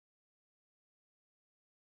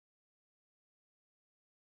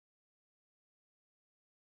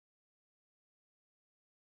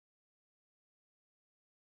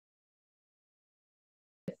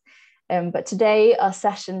But today our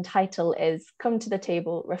session title is Come to the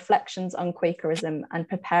Table, Reflections on Quakerism and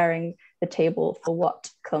Preparing the Table for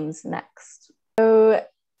What Comes Next. So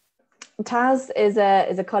Taz is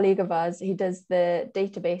a colleague of ours. He does the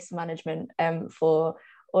database management for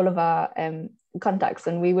all of our contacts,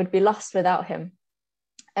 and we would be lost without him.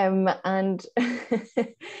 And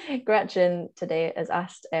Gretchen today has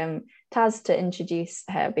asked Taz to introduce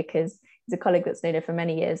her because he's a colleague that's known her for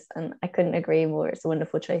many years, and I couldn't agree more. It's a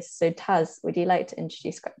wonderful choice. So Taz, would you like to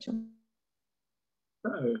introduce Gretchen?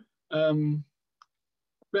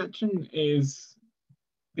 Gretchen is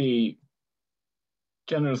the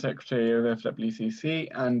General Secretary of FWCC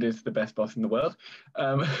and is the best boss in the world,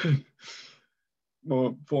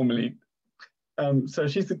 more formally. So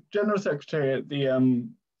she's the General Secretary at the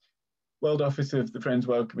World Office of the Friends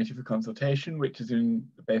World Committee for Consultation, which is in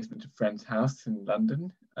the basement of Friends House in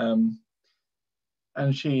London.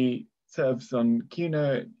 And she serves on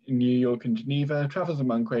CUNA in New York and Geneva, travels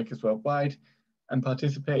among Quakers worldwide, and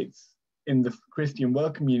participates in the Christian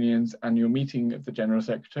Welcome Union's annual meeting of the General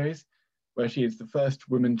Secretaries, where she is the first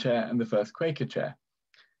woman chair and the first Quaker chair.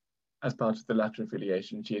 As part of the latter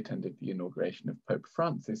affiliation, she attended the inauguration of Pope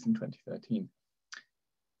Francis in 2013.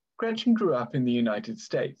 Gretchen grew up in the United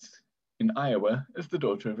States, in Iowa, as the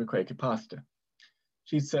daughter of a Quaker pastor.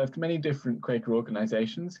 She's served many different Quaker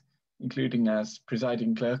organizations, including as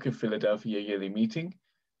presiding clerk of Philadelphia Yearly Meeting,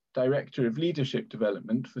 director of leadership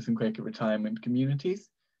development for some Quaker retirement communities,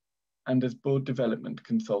 and as board development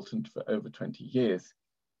consultant for over 20 years.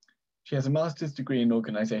 She has a master's degree in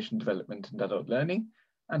organization development and adult learning,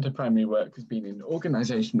 and her primary work has been in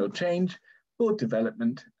organizational change, board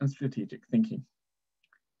development, and strategic thinking.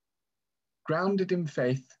 Grounded in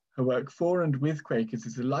faith, her work for and with Quakers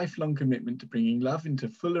is a lifelong commitment to bringing love into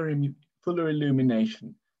fuller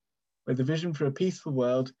illumination, where the vision for a peaceful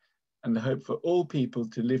world and the hope for all people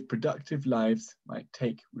to live productive lives might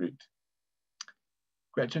take root.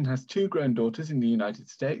 Gretchen has 2 grown daughters in the United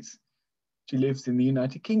States. She lives in the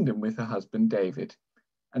United Kingdom with her husband, David,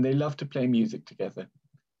 and they love to play music together.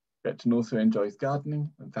 Gretchen also enjoys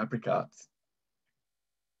gardening and fabric arts.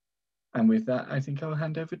 And with that, I think I'll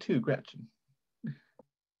hand over to Gretchen.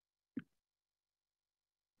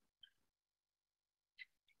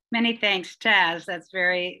 Many thanks, Taz. That's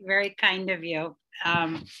very, very kind of you.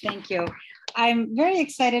 Thank you. I'm very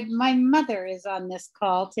excited. My mother is on this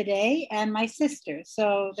call today and my sister.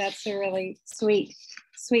 So that's a really sweet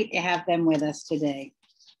to have them with us today.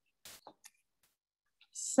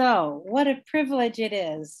 So what a privilege it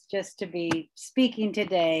is just to be speaking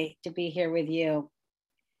today, to be here with you.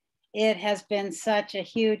 It has been such a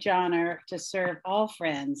huge honor to serve all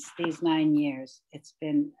friends these 9 years. It's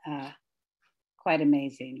been quite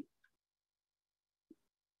amazing.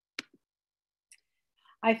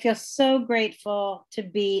 I feel so grateful to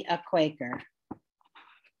be a Quaker.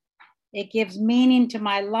 It gives meaning to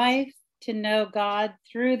my life to know God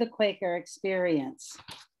through the Quaker experience.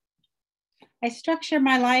 I structure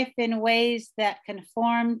my life in ways that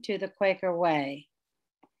conform to the Quaker way,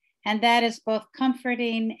 and that is both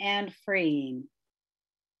comforting and freeing.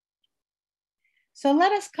 So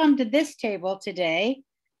let us come to this table today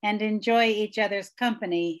and enjoy each other's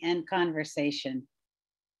company and conversation.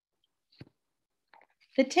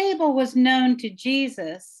 The table was known to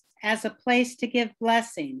Jesus as a place to give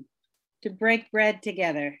blessing, to break bread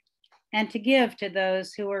together, and to give to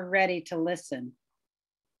those who were ready to listen.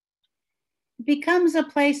 It becomes a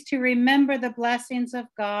place to remember the blessings of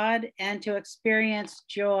God and to experience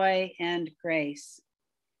joy and grace.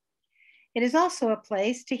 It is also a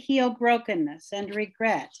place to heal brokenness and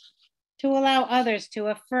regret, to allow others to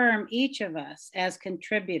affirm each of us as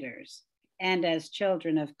contributors and as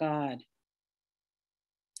children of God.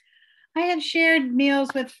 I have shared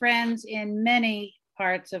meals with friends in many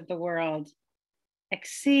parts of the world,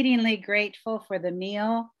 exceedingly grateful for the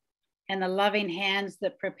meal and the loving hands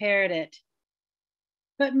that prepared it.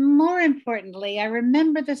 But more importantly, I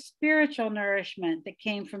remember the spiritual nourishment that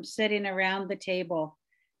came from sitting around the table,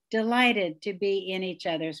 delighted to be in each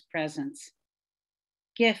other's presence.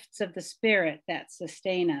 Gifts of the Spirit that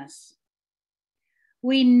sustain us.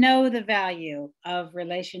 We know the value of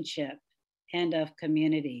relationship and of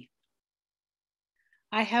community.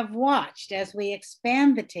 I have watched as we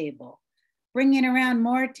expand the table, bringing around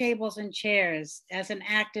more tables and chairs as an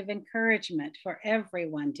act of encouragement for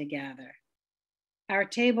everyone to gather. Our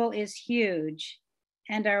table is huge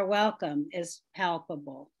and our welcome is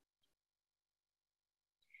palpable.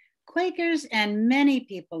 Quakers and many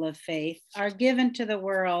people of faith are given to the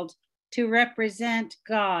world to represent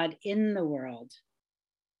God in the world.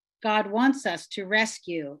 God wants us to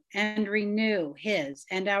rescue and renew His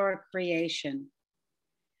and our creation.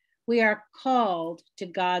 We are called to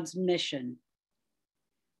God's mission.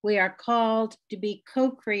 We are called to be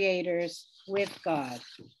co-creators with God.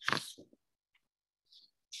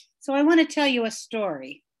 So I want to tell you a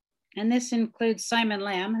story, and this includes Simon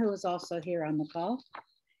Lamb, who is also here on the call.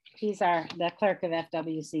 He's the clerk of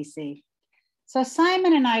FWCC. So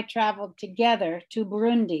Simon and I traveled together to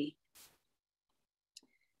Burundi.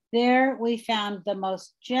 There we found the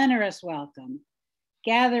most generous welcome,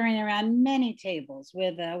 gathering around many tables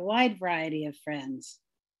with a wide variety of friends.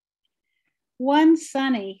 One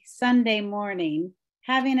sunny Sunday morning,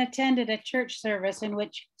 having attended a church service in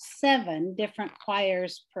which 7 different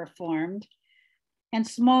choirs performed and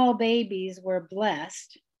small babies were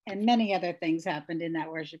blessed, and many other things happened in that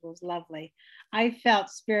worship. It was lovely. I felt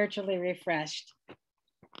spiritually refreshed.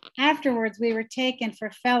 Afterwards, we were taken for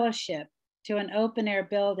fellowship to an open air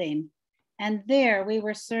building, and there we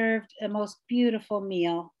were served a most beautiful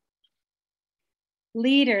meal.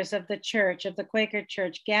 Leaders of the church, of the Quaker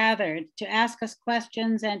church, gathered to ask us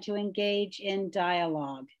questions and to engage in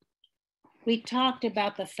dialogue. We talked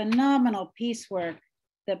about the phenomenal peace work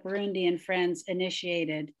that Burundian friends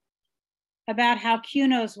initiated, about how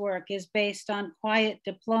CUNO's work is based on quiet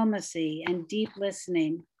diplomacy and deep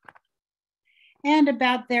listening, and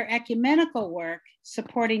about their ecumenical work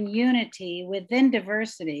supporting unity within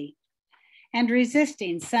diversity and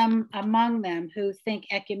resisting some among them who think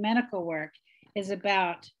ecumenical work is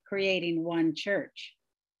about creating one church.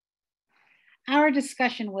 Our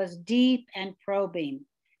discussion was deep and probing,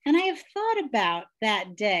 and I have thought about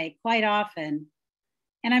that day quite often.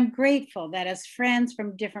 And I'm grateful that as friends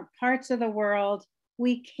from different parts of the world,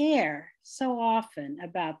 we care so often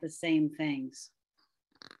about the same things.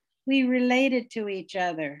 We related to each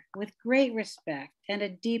other with great respect and a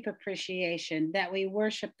deep appreciation that we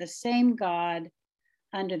worship the same God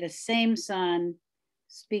under the same sun,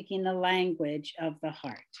 speaking the language of the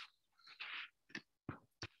heart.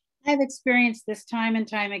 I've experienced this time and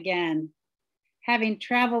time again. Having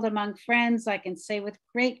traveled among friends, I can say with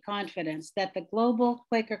great confidence that the global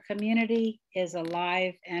Quaker community is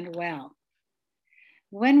alive and well.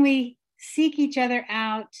 When we seek each other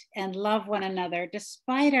out and love one another,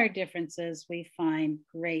 despite our differences, we find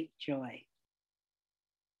great joy.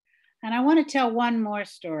 And I want to tell one more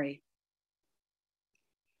story.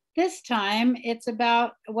 This time, it's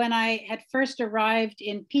about when I had first arrived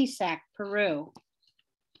in Pisac, Peru.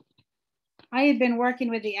 I had been working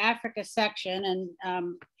with the Africa section,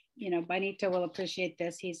 and Benito will appreciate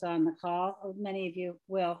this. He's on the call. Many of you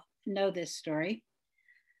will know this story.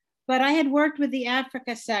 But I had worked with the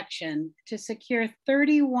Africa section to secure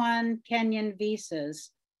 31 Kenyan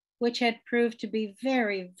visas, which had proved to be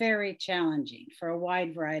very, very challenging for a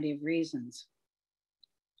wide variety of reasons.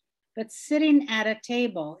 But sitting at a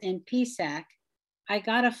table in Pisac, I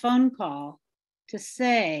got a phone call to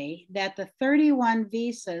say that the 31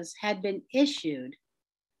 visas had been issued,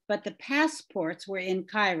 but the passports were in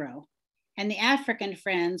Cairo, and the African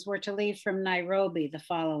friends were to leave from Nairobi the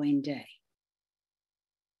following day.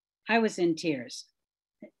 I was in tears.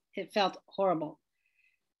 It felt horrible.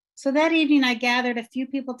 So that evening, I gathered a few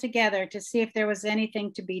people together to see if there was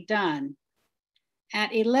anything to be done.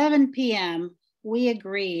 At 11 p.m., we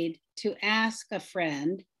agreed to ask a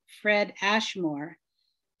friend, Fred Ashmore,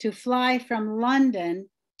 to fly from London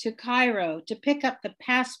to Cairo to pick up the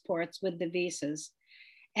passports with the visas,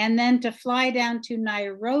 and then to fly down to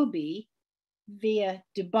Nairobi via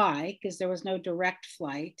Dubai, because there was no direct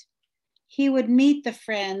flight. He would meet the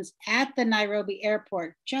friends at the Nairobi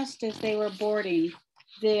airport just as they were boarding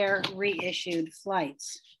their reissued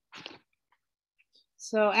flights.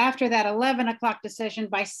 So after that 11 o'clock decision,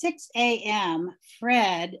 by 6 a.m.,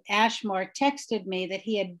 Fred Ashmore texted me that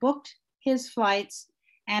he had booked his flights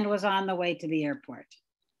and was on the way to the airport.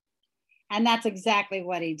 And that's exactly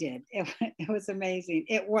what he did. It was amazing.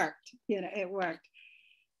 It worked, it worked.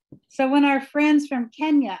 So when our friends from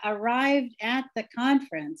Kenya arrived at the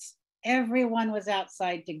conference, everyone was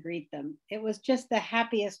outside to greet them. It was just the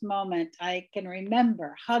happiest moment I can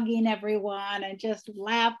remember, hugging everyone and just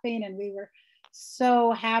laughing. And we were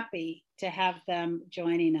so happy to have them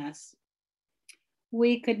joining us.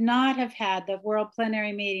 We could not have had the World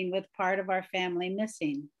Plenary Meeting with part of our family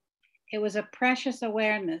missing. It was a precious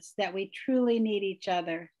awareness that we truly need each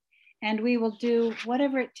other, and we will do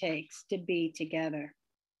whatever it takes to be together.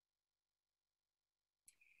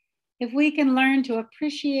 If we can learn to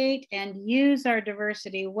appreciate and use our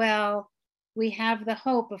diversity well, we have the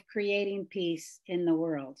hope of creating peace in the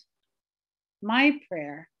world. My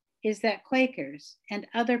prayer is that Quakers and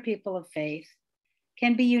other people of faith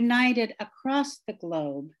can be united across the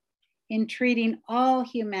globe in treating all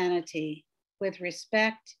humanity with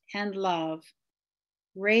respect and love,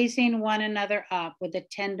 raising one another up with a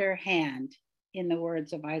tender hand, in the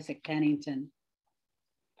words of Isaac Pennington.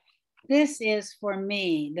 This is, for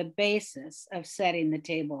me, the basis of setting the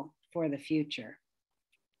table for the future.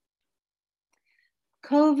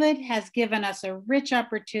 COVID has given us a rich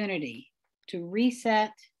opportunity to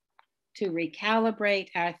reset, to recalibrate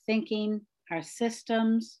our thinking, our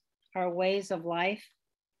systems, our ways of life.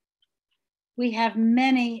 We have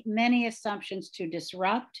many, many assumptions to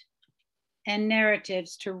disrupt and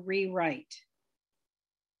narratives to rewrite.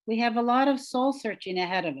 We have a lot of soul searching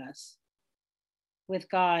ahead of us with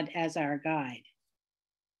God as our guide.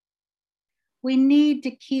 We need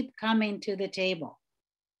to keep coming to the table.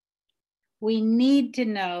 We need to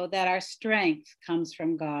know that our strength comes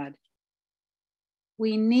from God.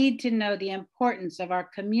 We need to know the importance of our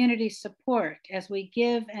community support as we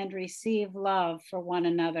give and receive love for one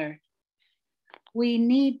another. We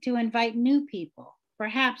need to invite new people,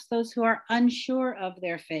 perhaps those who are unsure of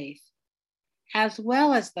their faith, as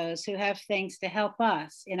well as those who have things to help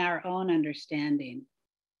us in our own understanding.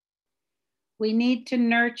 We need to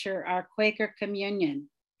nurture our Quaker communion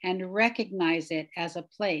and recognize it as a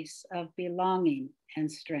place of belonging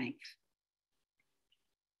and strength.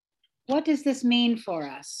 What does this mean for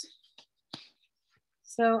us?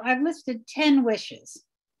 So I've listed 10 wishes.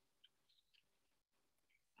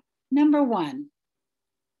 Number 1,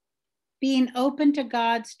 being open to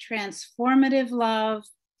God's transformative love,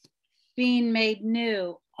 being made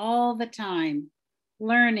new all the time,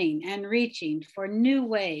 learning and reaching for new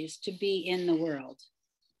ways to be in the world.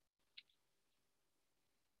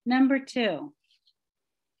 Number 2,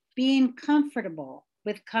 being comfortable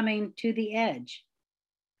with coming to the edge.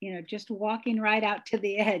 Just walking right out to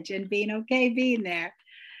the edge and being okay being there.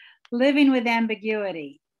 Living with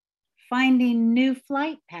ambiguity, finding new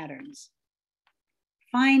flight patterns,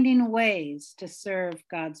 finding ways to serve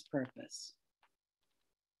God's purpose.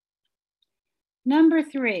 Number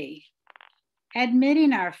 3,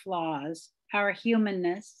 admitting our flaws, our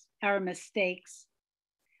humanness, our mistakes,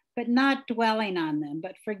 but not dwelling on them,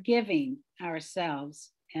 but forgiving ourselves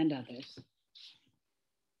and others.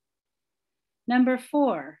 Number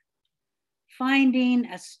 4, finding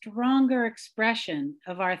a stronger expression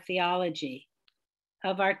of our theology,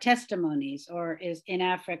 of our testimonies, or is in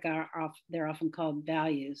Africa, they're often called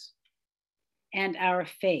values, and our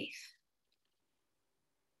faith.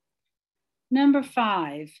 Number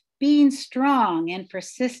 5, being strong and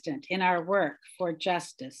persistent in our work for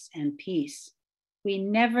justice and peace. We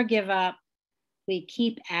never give up. We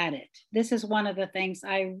keep at it. This is one of the things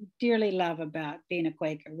I dearly love about being a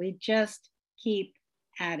Quaker. We just keep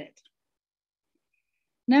at it.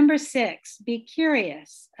 Number 6, be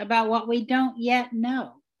curious about what we don't yet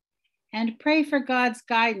know and pray for God's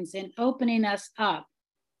guidance in opening us up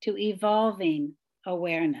to evolving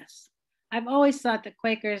awareness. I've always thought that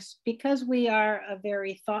Quakers, because we are a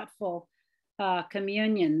very thoughtful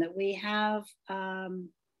communion, that we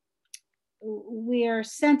are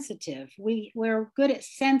sensitive. We're good at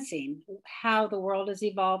sensing how the world is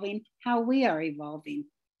evolving, how we are evolving.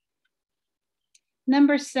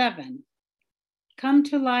 Number 7, come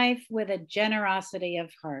to life with a generosity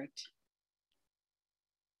of heart.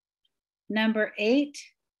 Number 8,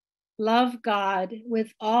 love God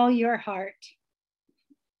with all your heart.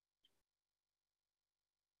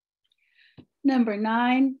 Number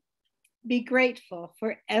 9, be grateful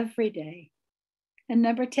for every day. And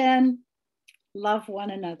number 10, love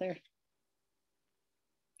one another.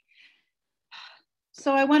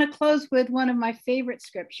 So I want to close with one of my favorite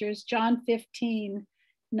scriptures, John 15,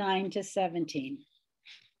 9-17.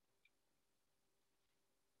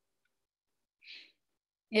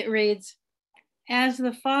 It reads, as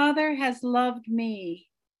the Father has loved me,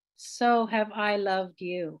 so have I loved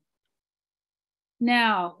you.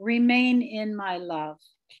 Now remain in my love.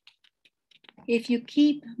 If you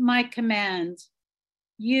keep my commands,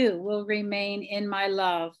 you will remain in my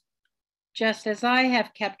love, just as I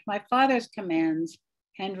have kept my Father's commands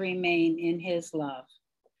and remain in his love.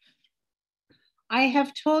 I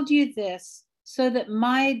have told you this so that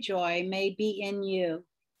my joy may be in you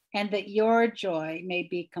and that your joy may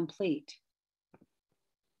be complete.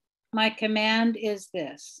 My command is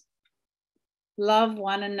this: love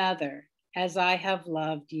one another as I have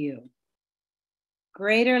loved you.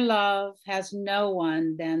 Greater love has no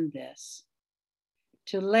one than this,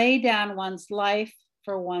 to lay down one's life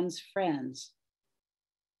for one's friends.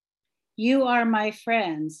 You are my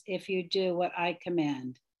friends if you do what I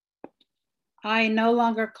command. I no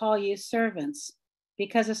longer call you servants,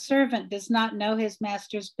 because a servant does not know his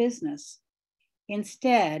master's business.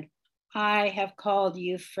 Instead, I have called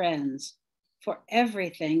you friends, for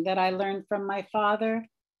everything that I learned from my Father,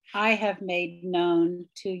 I have made known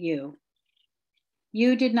to you.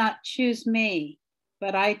 You did not choose me,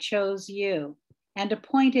 but I chose you and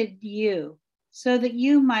appointed you so that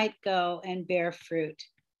you might go and bear fruit,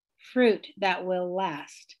 fruit that will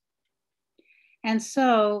last. And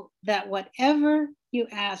so that whatever you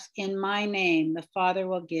ask in my name, the Father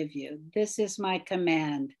will give you. This is my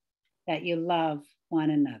command, that you love one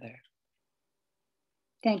another.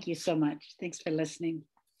 Thank you so much. Thanks for listening.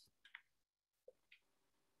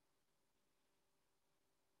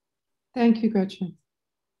 Thank you, Gretchen.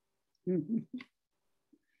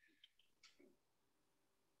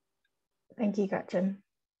 Thank you, Gretchen.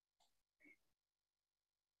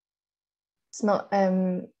 It's not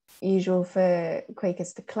usual for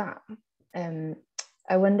Quakers to clap.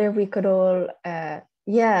 I wonder if we could all,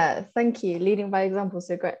 yeah, thank you, leading by example,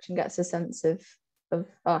 so Gretchen gets a sense of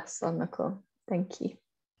us on the call. Thank you.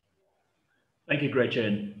 Thank you,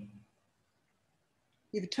 Gretchen.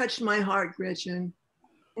 You've touched my heart, Gretchen.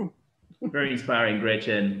 Very inspiring,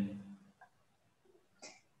 Gretchen.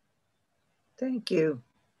 Thank you.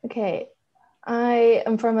 Okay, I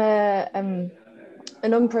am from an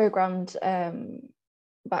unprogrammed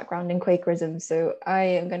background in Quakerism, so I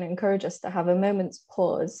am going to encourage us to have a moment's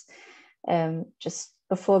pause just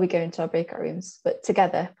before we go into our breakout rooms, but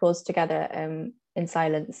together, pause together in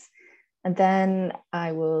silence, and then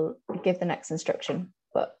I will give the next instruction,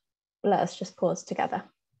 but let us just pause together.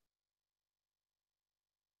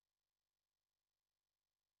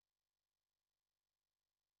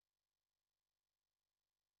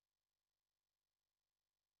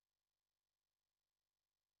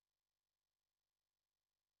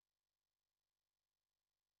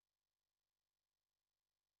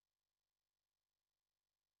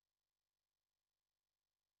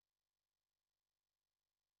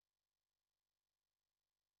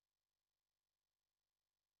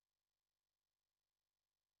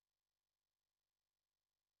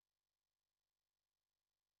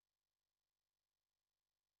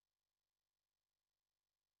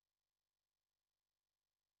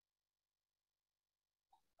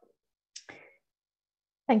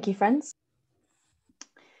 Thank you, friends.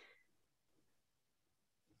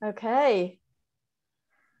 Okay.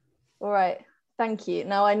 All right. Thank you.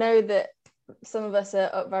 Now, I know that some of us are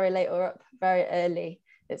up very late or up very early.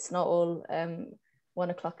 It's not all 1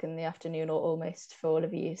 o'clock in the afternoon or almost for all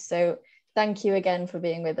of you. So thank you again for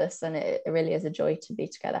being with us. And it really is a joy to be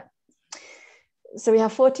together. So we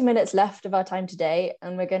have 40 minutes left of our time today,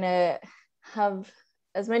 and we're going to have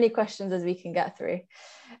as many questions as we can get through.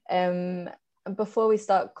 Before we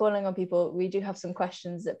start calling on people, we do have some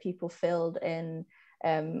questions that people filled in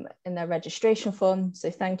their registration form,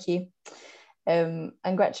 so thank you. And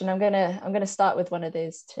Gretchen, I'm gonna start with one of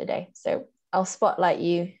those today. So I'll spotlight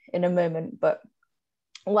you in a moment, but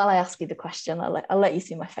while I ask you the question, I'll let you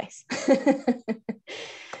see my face.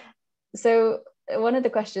 So one of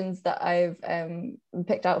the questions that I've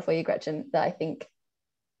picked out for you, Gretchen, that I think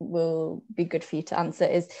will be good for you to answer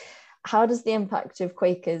is, how does the impact of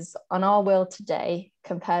Quakers on our world today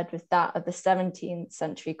compared with that of the 17th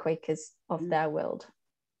century Quakers of their world?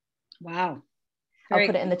 Wow. I'll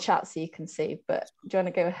put it in the chat so you can see, but do you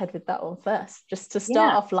want to go ahead with that one first, just to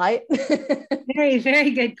start off light? Very, very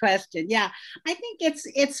good question. Yeah, I think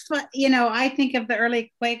it's fun. You know, I think of the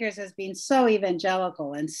early Quakers as being so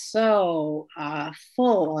evangelical and so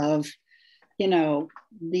full of, you know,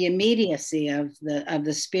 the immediacy of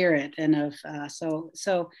the spirit, and of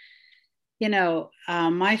so you know,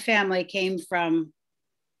 my family came from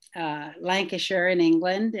Lancashire in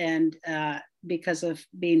England, and because of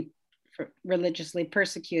being religiously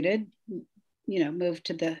persecuted, you know, moved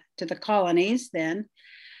to the colonies then.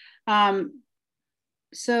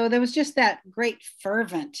 So there was just that great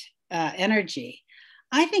fervent energy.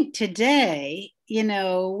 I think today, you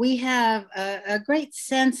know, we have a great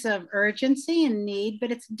sense of urgency and need,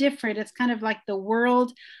 but it's different. It's kind of like the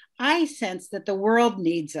world. I sense that the world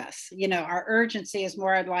needs us. You know, our urgency is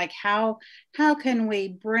more like how can we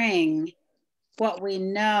bring what we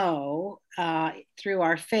know through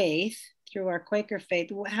our faith, through our Quaker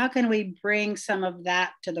faith, how can we bring some of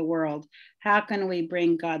that to the world? How can we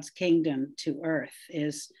bring God's kingdom to earth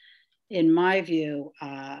is, in my view,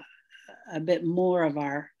 a bit more of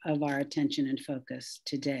our attention and focus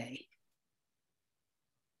today.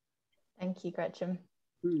 Thank you, Gretchen.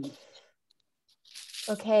 Mm.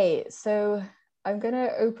 Okay, so I'm going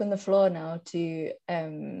to open the floor now to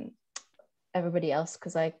everybody else,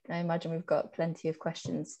 because I imagine we've got plenty of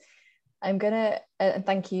questions. I'm going to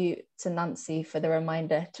thank you to Nancy for the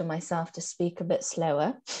reminder to myself to speak a bit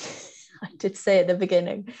slower. I did say at the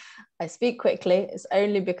beginning, I speak quickly. It's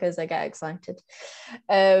only because I get excited.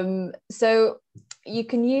 So you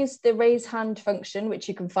can use the raise hand function, which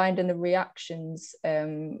you can find in the reactions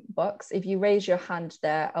box. If you raise your hand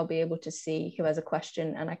there, I'll be able to see who has a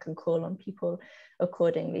question and I can call on people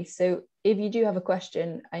accordingly. So if you do have a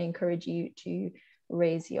question, I encourage you to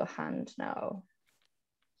raise your hand now.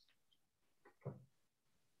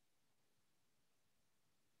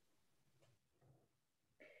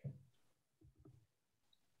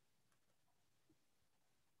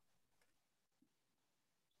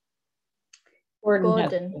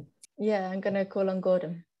 Gordon. Yeah, I'm going to call on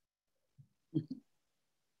Gordon.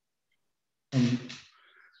 I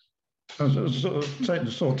was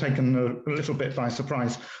sort of taken a little bit by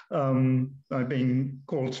surprise by being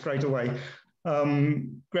called straight away.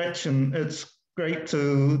 Gretchen, it's great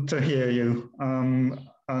to hear you. And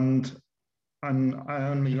I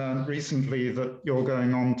only learned recently that you're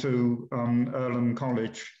going on to Earlham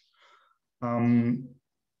College.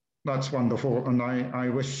 That's wonderful, and I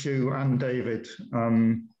wish you and David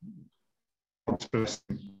God's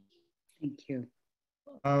blessing. Thank you.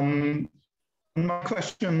 My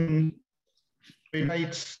question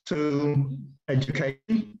relates to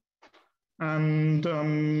education and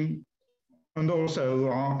also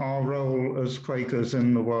our role as Quakers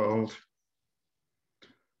in the world.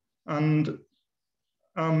 And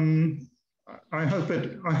I hope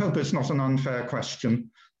it's not an unfair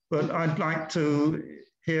question, but I'd like to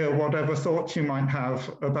hear whatever thoughts you might have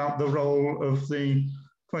about the role of the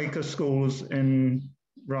Quaker schools in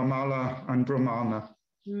Ramallah and Brahmana.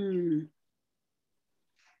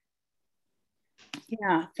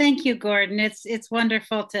 Yeah, thank you, Gordon. It's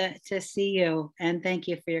wonderful to see you, and thank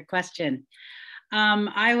you for your question.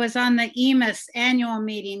 I was on the EMIS annual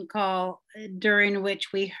meeting call during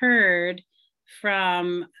which we heard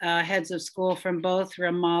from heads of school from both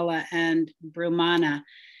Ramallah and Brahmana.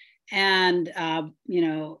 And, you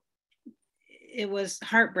know, it was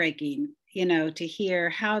heartbreaking, you know, to hear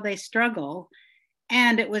how they struggle.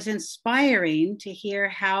 And it was inspiring to hear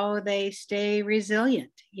how they stay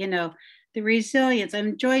resilient, you know, the resilience.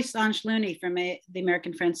 And Joyce Angeluni from the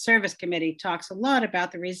American Friends Service Committee talks a lot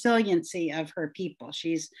about the resiliency of her people.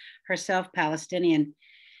 She's herself Palestinian.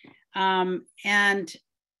 And,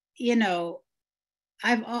 you know,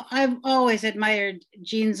 I've always admired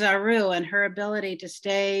Jean Zaru and her ability to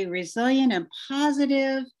stay resilient and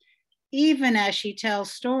positive, even as she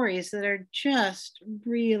tells stories that are just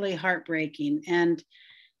really heartbreaking. And,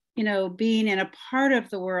 you know, being in a part of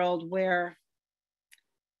the world where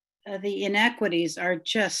the inequities are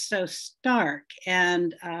just so stark,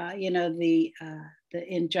 and you know, the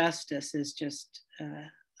injustice is just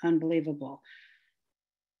unbelievable.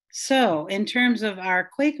 So in terms of our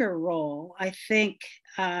Quaker role, I think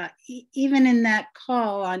even in that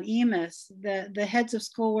call on EMIS, the heads of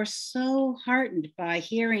school were so heartened by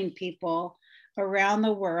hearing people around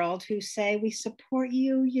the world who say, we support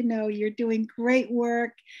you, you know, you're doing great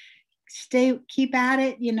work, keep at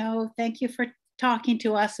it, you know, thank you for talking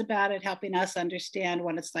to us about it, helping us understand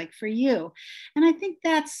what it's like for you. And I think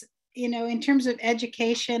that's, you know, in terms of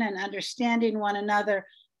education and understanding one another,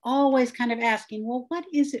 always kind of asking, well, what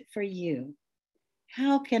is it for you?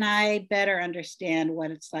 How can I better understand what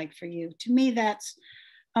it's like for you? To me, that's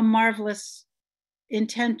a marvelous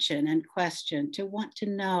intention and question, to want to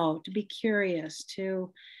know, to be curious,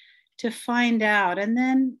 to find out, and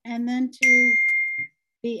then to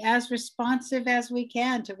be as responsive as we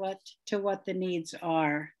can to what the needs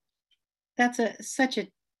are. That's such a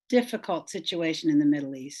difficult situation in the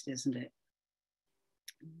Middle East, isn't it?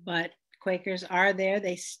 But Quakers are there.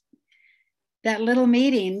 That little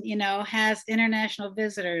meeting, you know, has international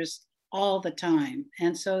visitors all the time.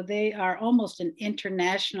 And so they are almost an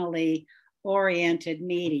internationally oriented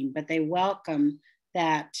meeting, but they welcome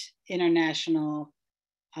that international,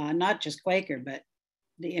 not just Quaker, but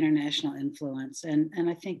the international influence. And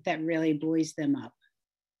I think that really buoys them up.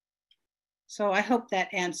 So I hope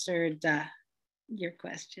that answered your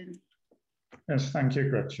question. Yes, thank you,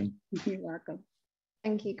 Gretchen. You're welcome.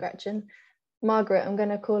 Thank you, Gretchen. Margaret, I'm going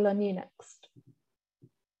to call on you next.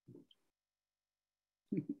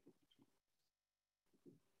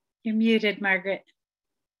 You're muted, Margaret.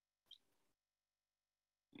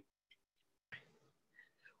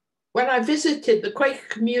 When I visited the Quaker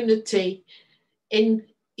community in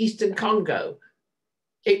Eastern Congo,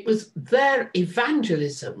 it was their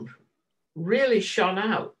evangelism really shone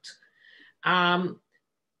out.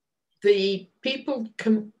 The people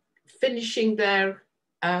finishing their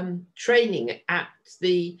training at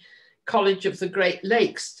the College of the Great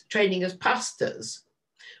Lakes, training as pastors,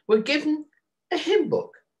 were given a hymn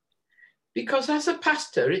book, because as a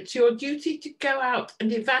pastor, it's your duty to go out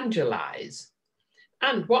and evangelize.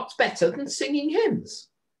 And what's better than singing hymns?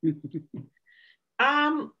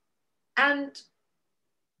 And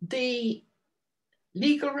the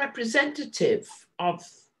legal representative of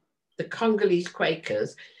the Congolese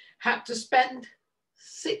Quakers had to spend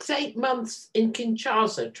 6-8 months in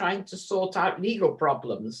Kinshasa trying to sort out legal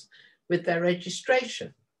problems with their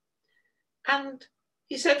registration. And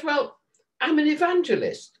he said, well, I'm an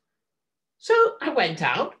evangelist. So I went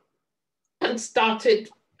out and started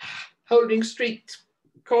holding street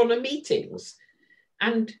corner meetings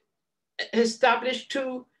and established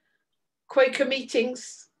 2 Quaker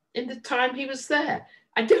meetings in the time he was there.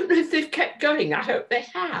 I don't know if they've kept going. I hope they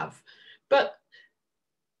have. But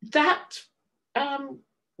that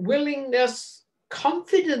willingness,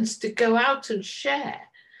 confidence to go out and share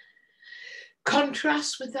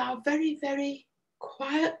contrasts with our very, very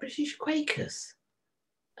quiet British Quakers.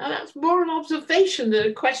 Now that's more an observation than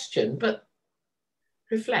a question, but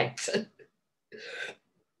reflect.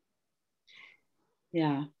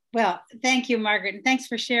 Yeah. Well, thank you, Margaret. And thanks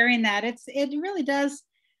for sharing that. It really does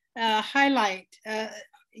highlight,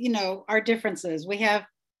 our differences. We have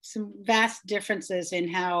some vast differences in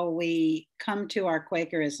how we come to our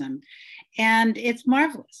Quakerism. And it's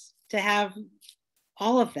marvelous to have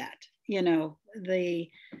all of that,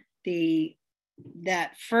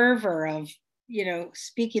 that fervor of,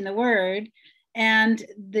 speaking the word, and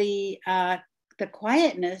the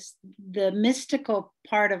quietness, the mystical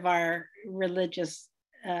part of our religious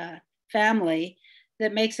family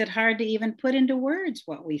that makes it hard to even put into words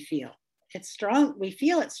what we feel. It's strong, we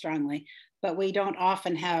feel it strongly, but we don't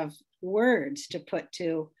often have words to put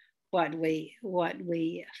to what we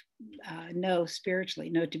know spiritually,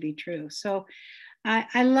 know to be true. So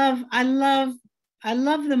I love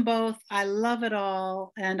them both. I love it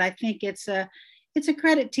all. And I think it's a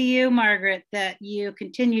credit to you, Margaret, that you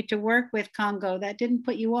continue to work with Congo. That didn't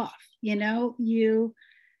put you off,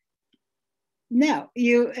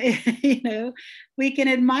 we can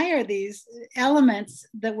admire these elements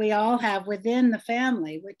that we all have within the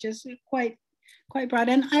family, which is quite broad.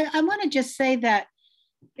 And I want to just say that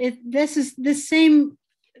this is the same,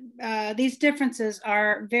 these differences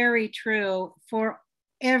are very true for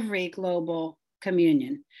every global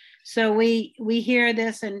communion. So we hear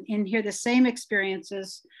this and hear the same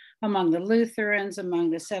experiences among the Lutherans,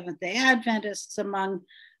 among the Seventh-day Adventists, among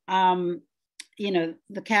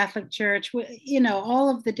the Catholic Church, all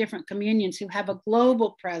of the different communions who have a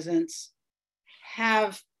global presence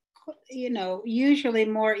have, usually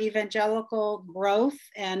more evangelical growth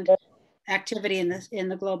and activity in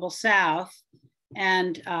the global South,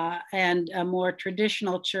 and a more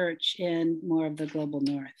traditional church in more of the global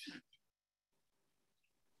North.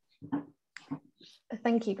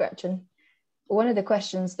 Thank you, Gretchen. One of the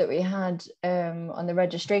questions that we had on the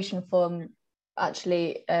registration form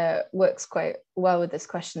actually works quite well with this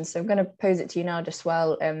question. So I'm going to pose it to you now just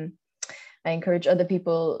while I encourage other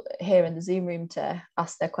people here in the Zoom room to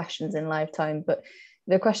ask their questions in live time. But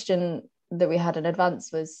the question that we had in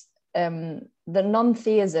advance was, the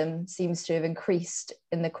non-theism seems to have increased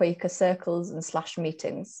in the Quaker circles and /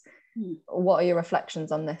 meetings. What are your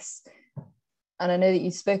reflections on this? And I know that you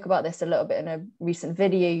spoke about this a little bit in a recent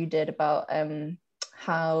video you did about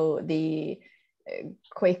how the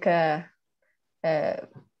Quaker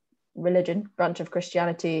religion, branch of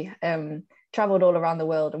Christianity, traveled all around the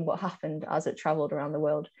world and what happened as it traveled around the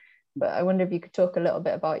world. But I wonder if you could talk a little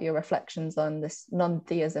bit about your reflections on this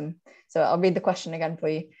non-theism. So I'll read the question again for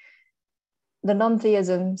you. The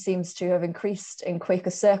non-theism seems to have increased in Quaker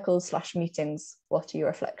circles / meetings. What are your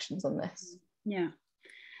reflections on this? Yeah.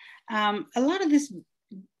 A lot of this,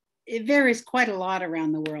 it varies quite a lot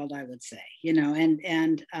around the world, I would say,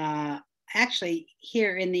 and actually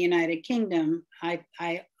here in the United Kingdom, I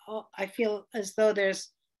feel as though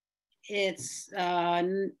it's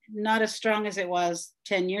not as strong as it was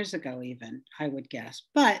 10 years ago, even, I would guess.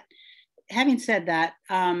 But having said that,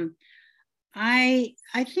 I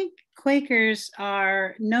think Quakers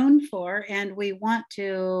are known for, and we want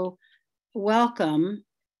to welcome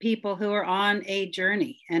people who are on a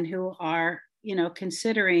journey and who are,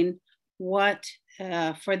 considering what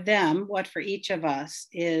for them, what for each of us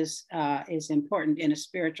is important in a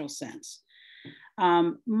spiritual sense.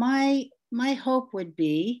 My hope would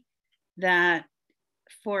be that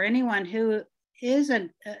for anyone who is a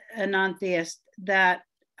non-theist, that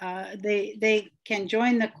they can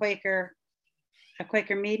join a Quaker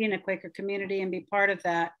meeting, a Quaker community, and be part of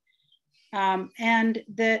that, and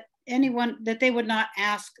that they would not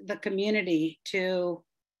ask the community to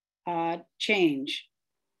change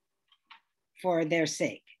for their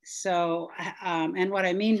sake. So, and what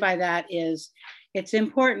I mean by that is, it's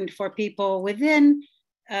important for people within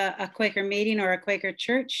a Quaker meeting or a Quaker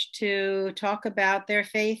church to talk about their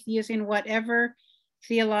faith using whatever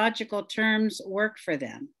theological terms work for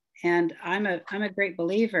them. And I'm a great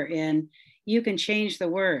believer in, you can change the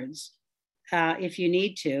words if you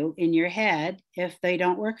need to in your head if they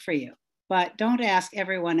don't work for you, but don't ask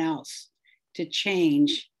everyone else to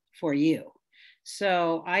change for you.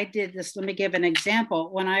 So I did this. Let me give an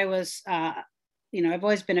example. When I was, I've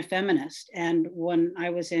always been a feminist. And when I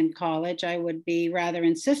was in college, I would be rather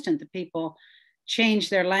insistent that people change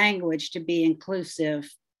their language to be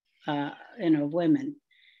inclusive, women.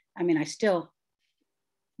 I mean, I still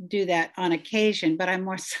do that on occasion, but I'm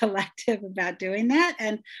more selective about doing that.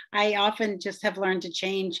 And I often just have learned to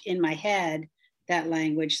change in my head that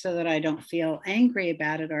language so that I don't feel angry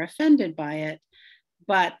about it or offended by it,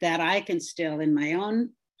 but that I can still in my own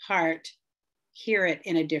heart hear it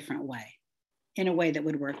in a different way, in a way that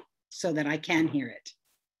would work so that I can hear it.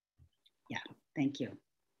 Yeah, thank you.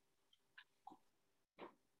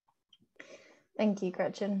 Thank you,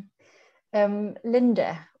 Gretchen.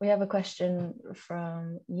 Linda, we have a question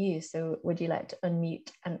from you. So would you like to unmute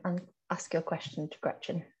and ask your question to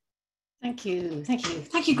Gretchen? Thank you,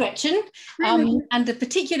 Gretchen. And a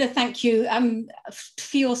particular thank you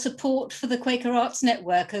for your support for the Quaker Arts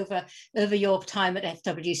Network over your time at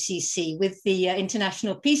FWCC with the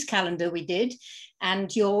International Peace Calendar we did,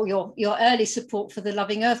 and your early support for the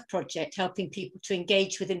Loving Earth Project, helping people to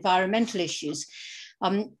engage with environmental issues.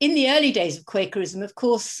 In the early days of Quakerism, of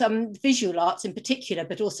course, visual arts in particular,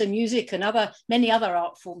 but also music and many other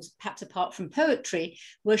art forms, perhaps apart from poetry,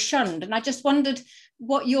 were shunned. And I just wondered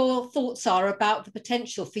what your thoughts are about the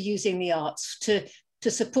potential for using the arts to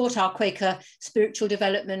support our Quaker spiritual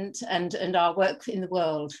development and our work in the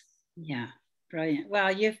world. Yeah, brilliant.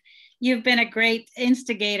 Well, you've been a great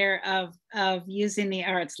instigator of using the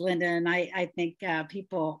arts, Linda, and I think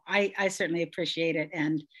people, I certainly appreciate it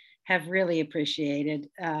and have really appreciated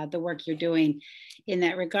the work you're doing in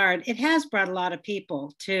that regard. It has brought a lot of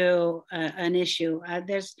people to an issue.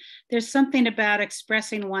 There's something about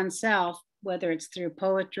expressing oneself, whether it's through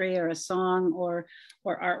poetry or a song or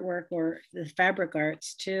artwork or the fabric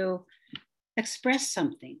arts, to express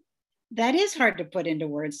something that is hard to put into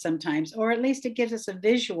words sometimes, or at least it gives us a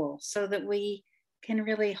visual so that we can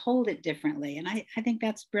really hold it differently. And I think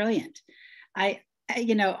that's brilliant.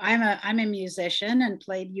 I'm a musician and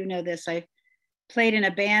played, I played in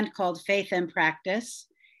a band called Faith and Practice.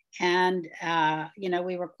 And,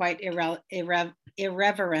 we were quite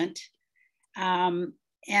irreverent.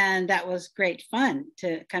 And that was great fun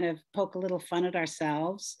to kind of poke a little fun at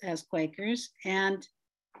ourselves as Quakers. And,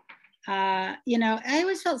 I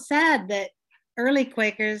always felt sad that early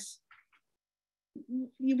Quakers,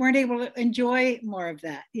 you weren't able to enjoy more of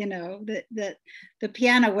that, that the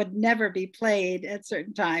piano would never be played at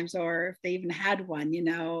certain times, or if they even had one,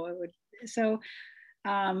 it would. So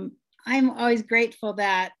I'm always grateful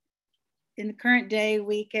that in the current day,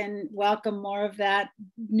 we can welcome more of that,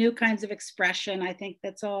 new kinds of expression. I think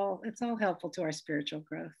it's all helpful to our spiritual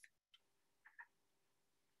growth.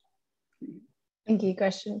 Thank you,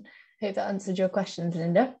 Gretchen. Hope that answered your questions,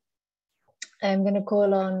 Linda. I'm going to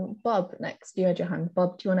call on Bob next. You had your hand.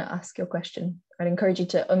 Bob, do you want to ask your question? I'd encourage you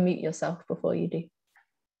to unmute yourself before you do.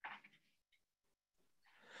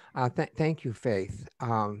 Thank you, Faith.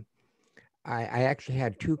 I actually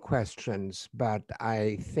had two questions, but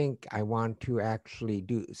I think I want to actually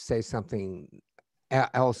say something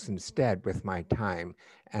else instead with my time,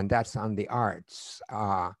 and that's on the arts.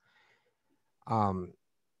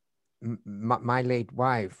 My late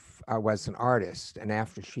wife was an artist, and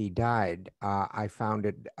after she died, I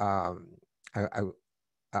founded a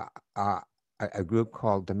group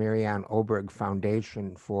called the Marianne Oberg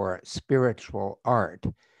Foundation for Spiritual Art.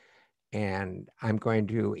 And I'm going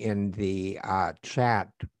to, in the chat,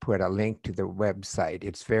 put a link to the website.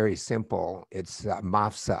 It's very simple. It's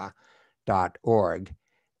mafsa.org.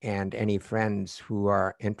 And any friends who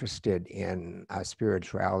are interested in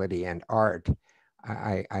spirituality and art,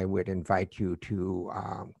 I would invite you to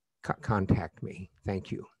contact me.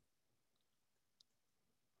 Thank you.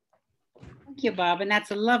 Thank you, Bob. And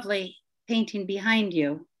that's a lovely painting behind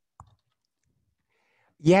you.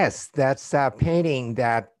 Yes, that's a painting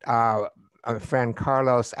that a friend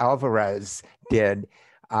Carlos Alvarez did,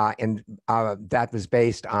 and that was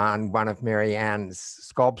based on one of Marianne's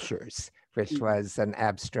sculptures, which was an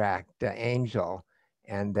abstract angel.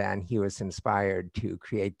 And then he was inspired to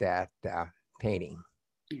create that painting.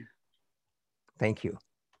 Yeah. Thank you.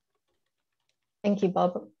 Thank you,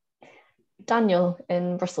 Bob. Daniel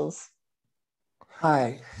in Brussels.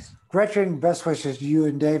 Hi, Gretchen, best wishes to you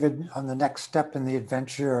and David on the next step in the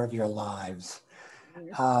adventure of your lives.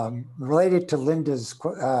 Related to Linda's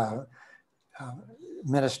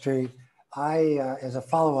ministry, as a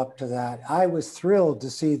follow-up to that, I was thrilled to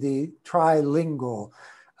see the trilingual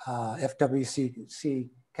FWCC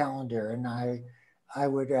calendar, and I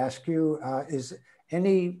would ask you, is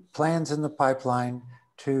any plans in the pipeline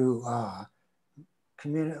to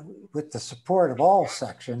with the support of all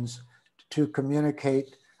sections to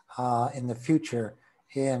communicate in the future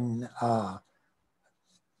in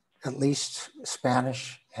at least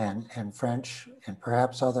Spanish and French and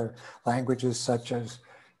perhaps other languages such as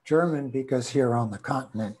German, because here on the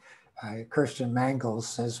continent, Kirsten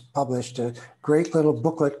Mangels has published a great little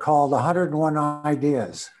booklet called 101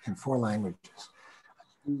 Ideas in 4 languages.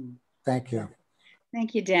 Thank you.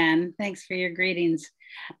 Thank you, Dan. Thanks for your greetings.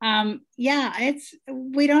 Yeah,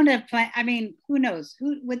 we don't have plan. I mean, who knows?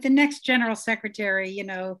 With the next general secretary, you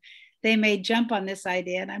know, they may jump on this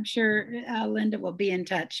idea, and I'm sure Linda will be in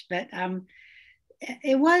touch. But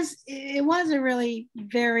it was a really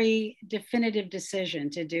very definitive decision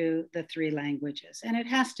to do the 3 languages, and it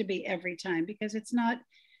has to be every time, because it's not.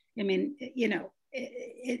 I mean, you know,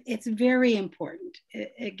 it's very important.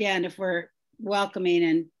 Again, if we're welcoming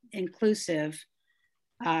and inclusive,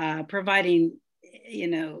 providing, you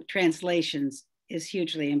know, translations is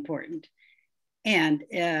hugely important. And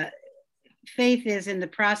Faith is in the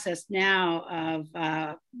process now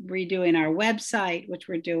of redoing our website, which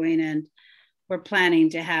we're doing, and we're planning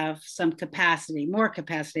to have some capacity, more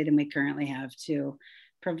capacity than we currently have, to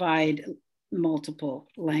provide multiple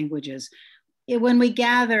languages. When we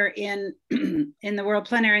gather in the World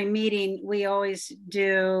Plenary Meeting, we always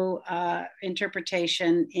do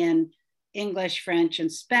interpretation in English, French,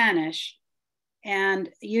 and Spanish. And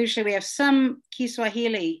usually we have some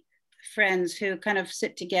Kiswahili friends who kind of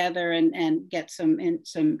sit together and get some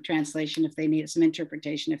translation if they need it, some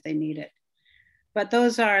interpretation if they need it. But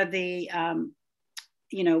those are the,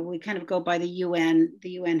 you know, we kind of go by the UN.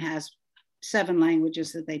 The UN has 7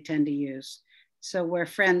 languages that they tend to use. So where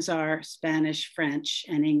friends are, Spanish, French,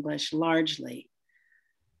 and English largely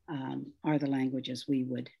are the languages we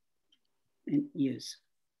would use.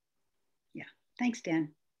 Yeah, thanks,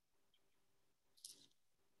 Dan.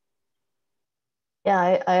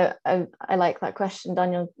 Yeah, I like that question,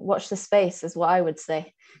 Daniel. Watch the space is what I would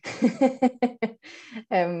say.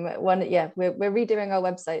 Yeah, we're redoing our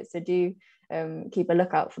website, so do keep a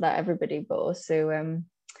lookout for that, everybody. But also,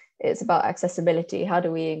 it's about accessibility. How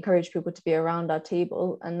do we encourage people to be around our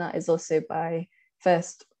table? And that is also by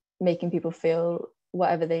first making people feel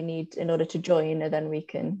whatever they need in order to join, and then we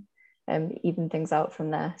can even things out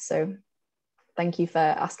from there. So thank you for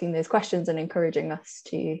asking those questions and encouraging us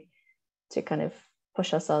to kind of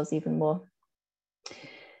push ourselves even more.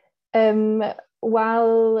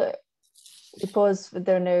 While we pause,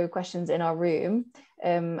 there are no questions in our room,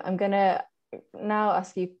 I'm gonna now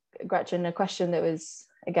ask you, Gretchen, a question that was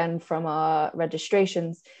again from our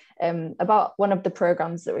registrations about one of the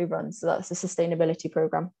programs that we run. So that's the sustainability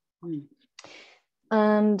program.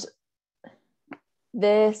 And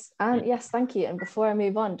yes, thank you. And before I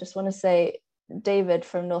move on, just want to say, David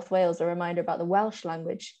from North Wales, a reminder about the Welsh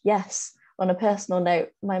language. Yes, on a personal note,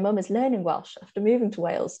 my mum is learning Welsh after moving to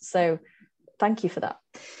Wales. So thank you for that.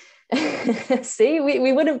 See,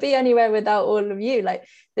 we wouldn't be anywhere without all of you. Like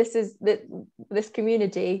this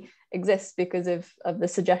community exists because of the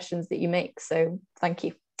suggestions that you make. So thank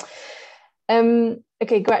you.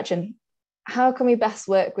 Okay, Gretchen, how can we best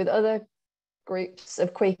work with other groups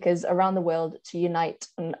of Quakers around the world to unite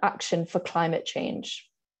on action for climate change?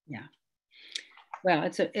 Yeah.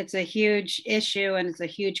 Well, it's a huge issue, and it's a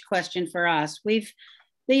huge question for us.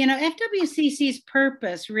 You know, FWCC's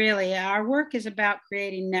purpose, really, our work is about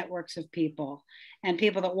creating networks of people, and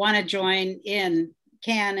people that want to join in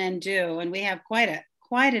can and do. And we have quite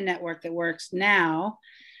a network that works now.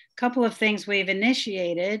 A couple of things we've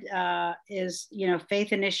initiated is, you know,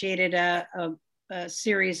 Faith initiated a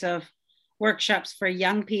series of workshops for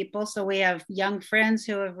young people. So we have young friends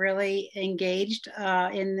who have really engaged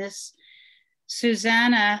in this.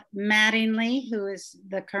 Susanna Mattingly, who is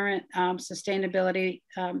the current sustainability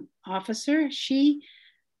officer, she,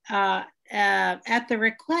 at the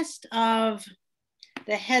request of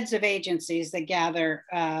the heads of agencies that gather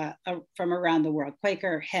from around the world,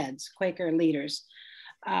 Quaker heads, Quaker leaders,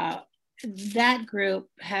 that group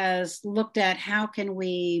has looked at how can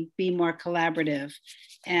we be more collaborative.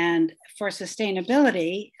 And for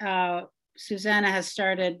sustainability, Susanna has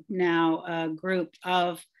started now a group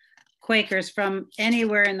of Quakers from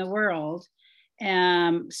anywhere in the world,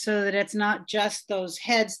 so that it's not just those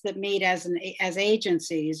heads that meet as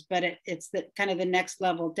agencies, but it's the kind of the next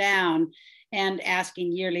level down, and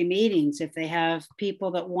asking yearly meetings if they have people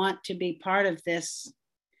that want to be part of this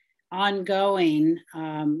ongoing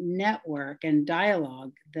network and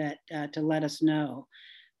dialogue that to let us know.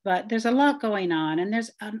 But there's a lot going on, and there's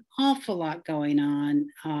an awful lot going on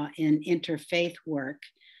in interfaith work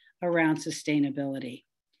around sustainability.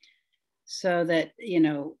 So that, you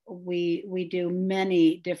know, we do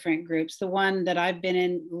many different groups. The one that I've been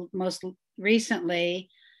in most recently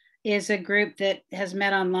is a group that has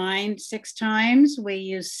met online 6 times. We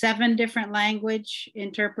use 7 different language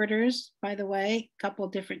interpreters, by the way, a couple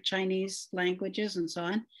different Chinese languages and so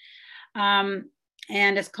on.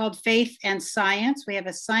 And it's called Faith and Science. We have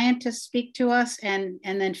a scientist speak to us and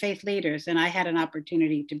then faith leaders. And I had an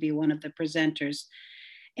opportunity to be one of the presenters.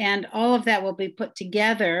 And all of that will be put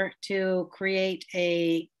together to create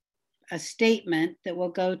a statement that will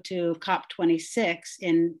go to COP26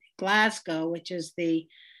 in Glasgow, which is the,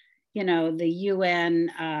 you know, the UN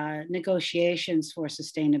negotiations for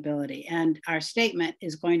sustainability. And our statement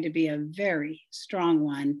is going to be a very strong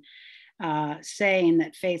one, saying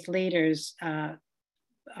that faith leaders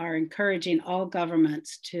are encouraging all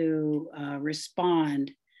governments to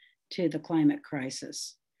respond to the climate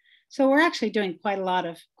crisis. So we're actually doing quite a lot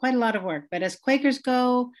of work. But as Quakers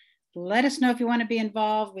go, let us know if you want to be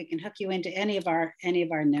involved. We can hook you into any of our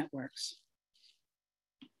networks.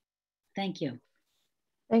 Thank you.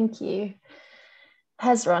 Thank you.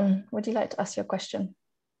 Hezron, would you like to ask your question?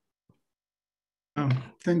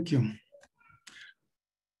 Thank you.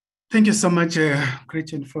 Thank you so much,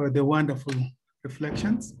 Gretchen, for the wonderful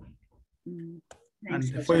reflections.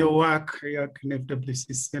 Thanks, and for your work here at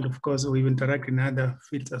FWCC. And of course, we've interacted in other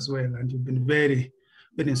fields as well, and you've been very,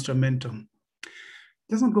 very instrumental.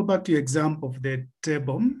 Just want to go back to your example of the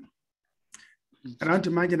table. And I want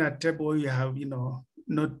to imagine a table where you have, you know,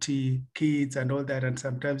 naughty kids and all that, and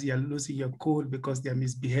sometimes you're losing your cool because they're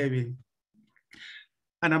misbehaving.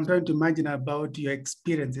 And I'm trying to imagine about your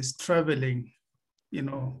experiences traveling, you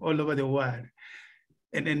know, all over the world,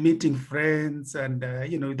 and then meeting friends and,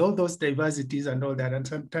 you know, with all those diversities and all that. And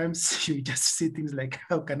sometimes you just see things like,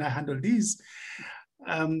 how can I handle this?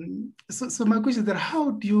 So my question is that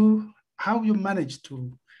how you manage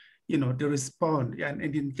to, you know, to respond and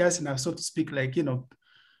in just now, so to speak, like, you know,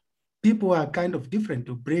 people are kind of different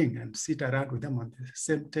to bring and sit around with them on the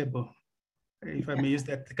same table, if I may use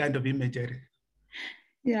that kind of imagery.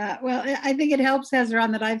 Yeah, well, I think it helps,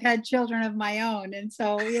 Hezron, that I've had children of my own, and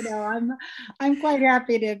so, you know, I'm quite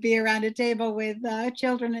happy to be around a table with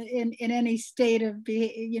children in any state of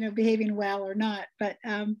behaving well or not. But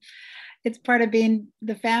it's part of being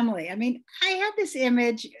the family. I mean, I had this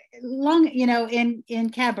image long, you know, in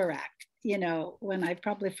Kabarak, you know, when I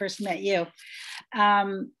probably first met you,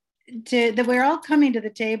 that we're all coming to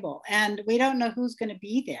the table and we don't know who's going to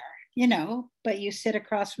be there, you know, but you sit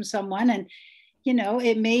across from someone and, you know,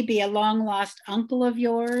 it may be a long lost uncle of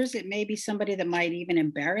yours. It may be somebody that might even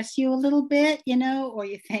embarrass you a little bit, you know, or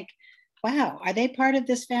you think, wow, are they part of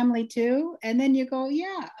this family too? And then you go,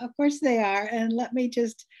 yeah, of course they are. And let me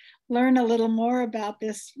just learn a little more about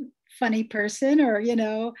this funny person, or, you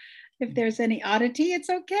know, if there's any oddity, it's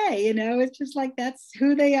okay. You know, it's just like, that's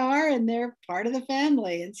who they are and they're part of the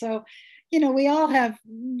family. And so, you know, we all have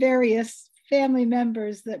various family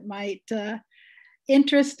members that might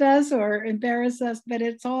interest us or embarrass us, but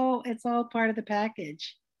it's all part of the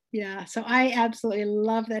package. Yeah, so I absolutely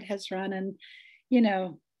love that, Hezron. And, you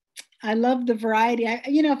know, I love the variety.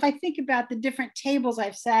 You know, if I think about the different tables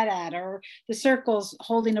I've sat at, or the circles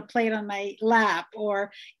holding a plate on my lap,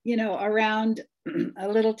 or, you know, around a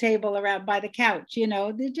little table around by the couch, you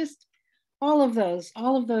know, they're just, all of those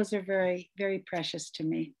are very, very precious to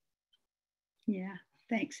me. Yeah,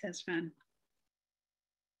 thanks, Hezron.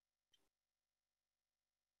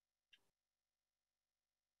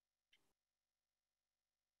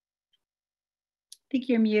 I think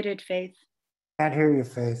you're muted, Faith. Can't hear you,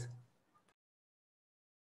 Faith.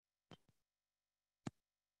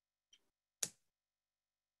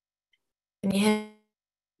 Can you hear?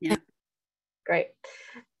 Yeah. Great.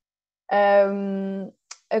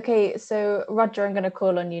 Okay, so Roger, I'm going to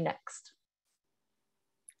call on you next.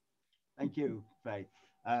 Thank you, Faith.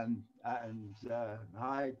 Hi,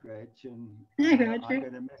 Gretchen. Hi, Roger.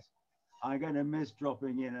 I'm going to miss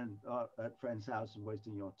dropping in and at friend's house and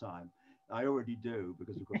wasting your time. I already do,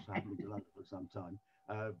 because of course I haven't been to London for some time,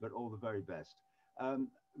 but all the very best. I'm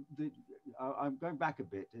going back a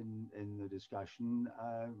bit in the discussion,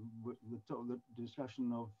 the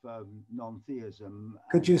discussion of non-theism.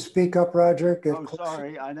 Could you speak up, Roger?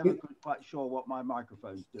 Sorry, I never quite sure what my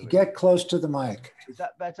microphone's doing. Get close to the mic. Is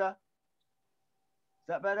that better? Is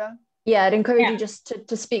that better? Yeah, I'd encourage you just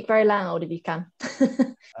to speak very loud if you can.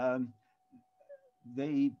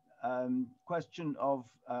 The question of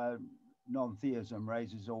non-theism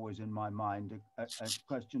raises always in my mind a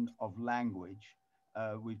question of language.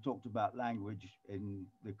 We've talked about language in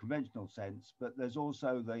the conventional sense, but there's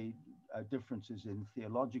also the differences in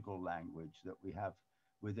theological language that we have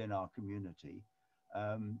within our community.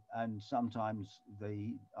 And sometimes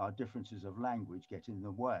our differences of language get in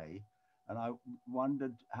the way. And I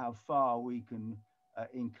wondered how far we can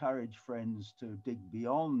encourage friends to dig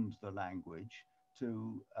beyond the language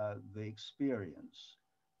to the experience,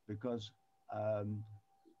 because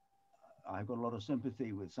I've got a lot of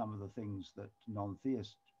sympathy with some of the things that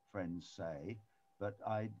non-theist friends say, but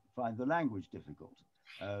I find the language difficult.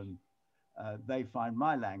 They find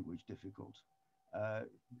my language difficult.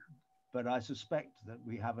 But I suspect that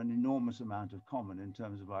we have an enormous amount of common in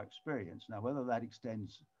terms of our experience. Now, whether that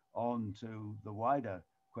extends on to the wider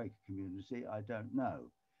Quaker community, I don't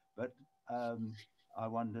know. But I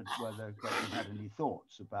wondered whether Gretchen had any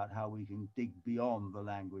thoughts about how we can dig beyond the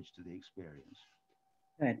language to the experience.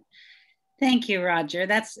 Good. Thank you, Roger.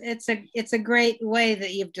 It's a great way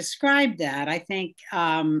that you've described that. I think,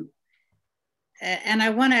 and I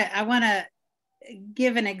want to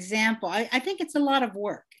give an example. I think it's a lot of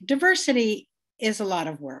work. Diversity is a lot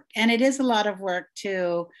of work, and it is a lot of work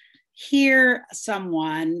to hear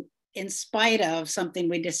someone in spite of something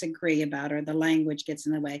we disagree about, or the language gets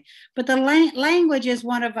in the way. But the language is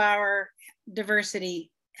one of our diversity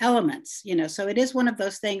elements, so it is one of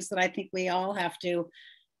those things that I think we all have to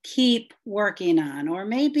keep working on. Or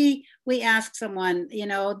maybe we ask someone,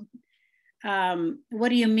 what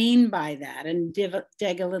do you mean by that? And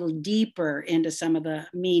dig a little deeper into some of the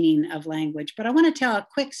meaning of language. But I want to tell a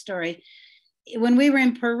quick story. When we were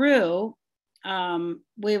in Peru,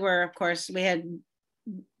 we had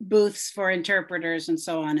booths for interpreters and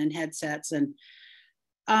so on, and headsets. And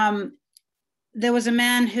there was a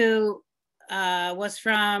man who was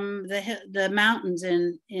from the mountains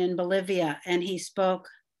in Bolivia, and he spoke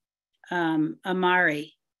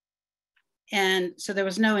Amari. And so there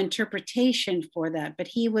was no interpretation for that, but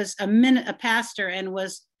he was a pastor and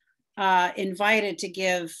was invited to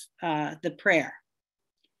give the prayer.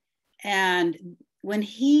 And when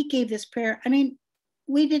he gave this prayer,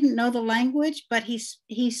 we didn't know the language, but he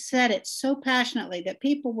said it so passionately that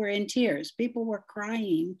people were in tears, people were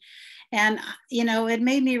crying. And, it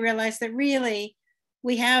made me realize that really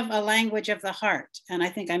we have a language of the heart. And I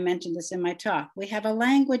think I mentioned this in my talk. We have a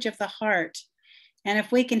language of the heart. And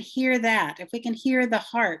if we can hear that, if we can hear the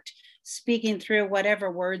heart speaking through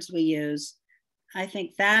whatever words we use, I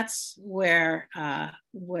think that's where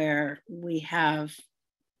we have,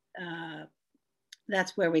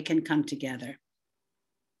 that's where we can come together.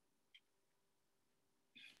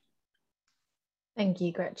 Thank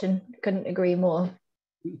you, Gretchen. Couldn't agree more.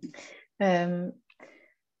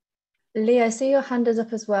 Leah, I see your hand is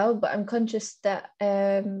up as well, but I'm conscious that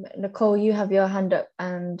Nicole, you have your hand up,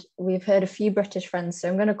 and we've heard a few British friends, so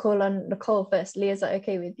I'm going to call on Nicole first. Leah, is that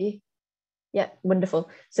okay with you? Yeah,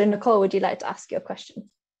 wonderful. So Nicole, would you like to ask your question?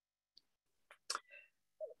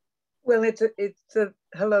 Well, it's a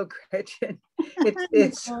hello, Gretchen.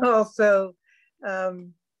 It's also, I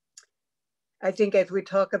think as we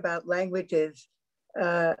talk about languages,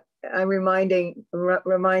 I'm reminded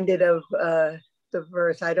of the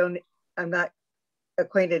verse. I'm not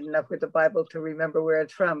acquainted enough with the Bible to remember where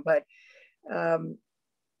it's from, but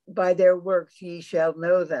by their works ye shall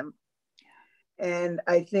know them. And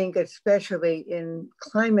I think especially in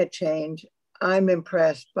climate change, I'm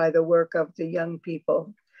impressed by the work of the young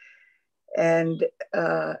people and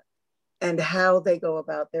how they go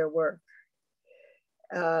about their work.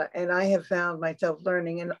 And I have found myself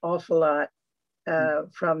learning an awful lot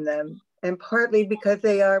from them. And partly because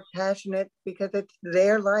they are passionate, because it's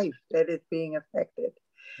their life that is being affected.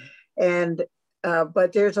 And,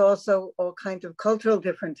 but there's also all kinds of cultural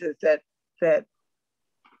differences that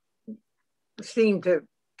seem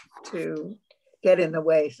to get in the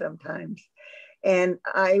way sometimes. And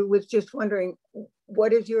I was just wondering,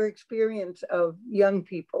 what is your experience of young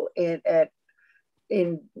people in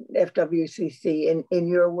FWCC, in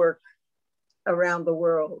your work around the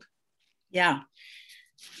world? Yeah.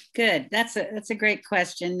 Good. That's a great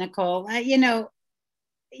question, Nicole. Yeah,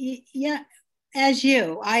 as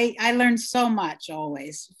you, I learn so much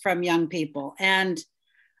always from young people, and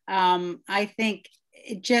I think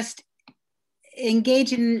just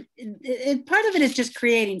engaging. Part of it is just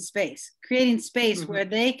creating space mm-hmm. where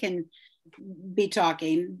they can be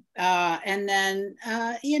talking, and then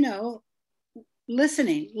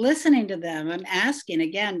listening to them and asking.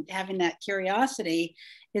 Again, having that curiosity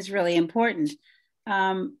is really important.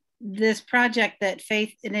 This project that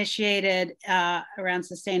Faith initiated around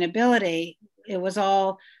sustainability, it was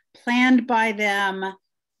all planned by them,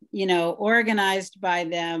 you know, organized by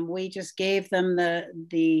them. We just gave them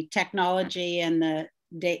the technology and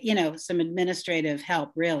you know, some administrative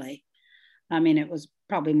help, really. I mean, it was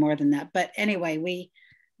probably more than that, but anyway,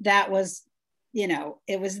 that was, you know,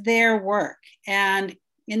 it was their work. And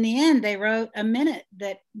in the end, they wrote a minute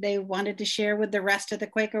that they wanted to share with the rest of the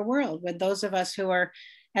Quaker world, with those of us who are,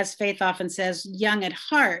 as Faith often says, young at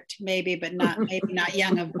heart, maybe, but maybe not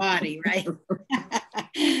young of body, right?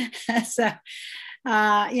 So,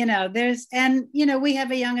 you know, you know, we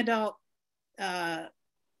have a young adult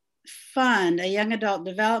fund, a young adult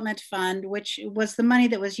development fund, which was the money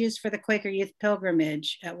that was used for the Quaker Youth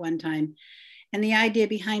Pilgrimage at one time. And the idea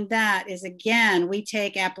behind that is, again, we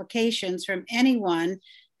take applications from anyone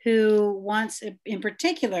who wants, in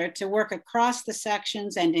particular, to work across the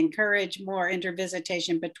sections and encourage more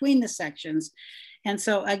intervisitation between the sections. And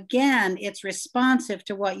so, again, it's responsive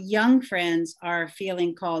to what young friends are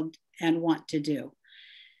feeling called and want to do.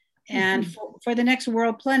 And for the next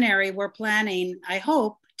World Plenary, we're planning, I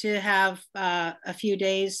hope, to have a few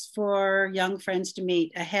days for young friends to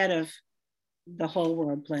meet ahead of the whole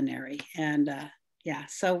World Plenary. And yeah,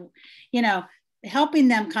 so, you know, helping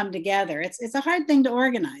them come together, it's a hard thing to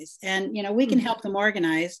organize. And, you know, we can help them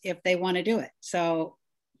organize if they want to do it. So,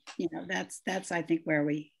 you know, that's I think where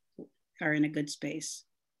we are in a good space.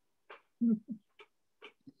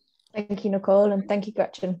 Thank you, Nicole, and thank you,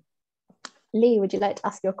 Gretchen. Lee, would you like to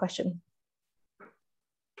ask your question?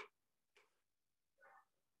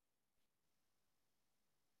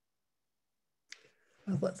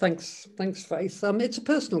 Thanks, Faith. It's a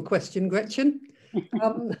personal question, Gretchen.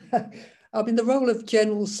 I mean, the role of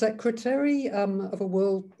General Secretary of a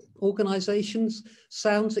world organization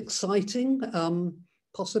sounds exciting,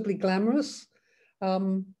 possibly glamorous,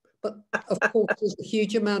 but of course there's a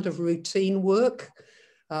huge amount of routine work,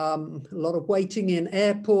 a lot of waiting in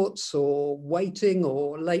airports or waiting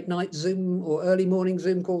or late night Zoom or early morning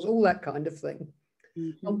Zoom calls, all that kind of thing.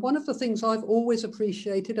 And one of the things I've always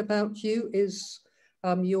appreciated about you is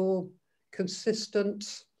your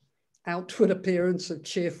consistent outward appearance of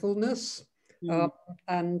cheerfulness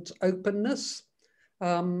and openness,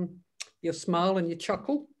 your smile and your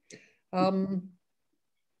chuckle.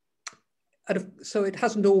 So it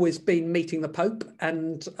hasn't always been meeting the Pope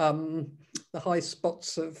and the high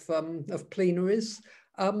spots of plenaries.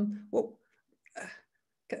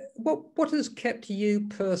 What has kept you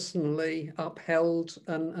personally upheld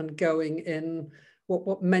and going in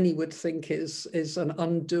what many would think is an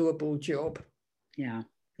undoable job? Yeah.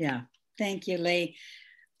 Thank you, Lee.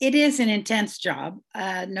 It is an intense job,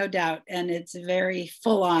 no doubt, and it's a very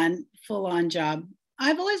full-on job.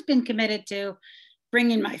 I've always been committed to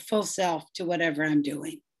bringing my full self to whatever I'm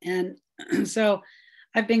doing, and so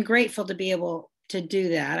I've been grateful to be able to do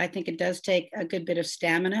that. I think it does take a good bit of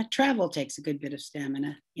stamina. Travel takes a good bit of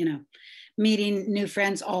stamina. You know, meeting new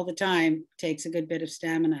friends all the time takes a good bit of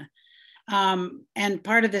stamina. And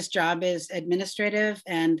part of this job is administrative,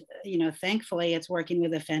 and, you know, thankfully it's working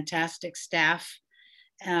with a fantastic staff,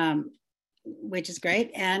 which is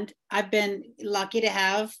great. And I've been lucky to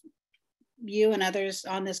have you and others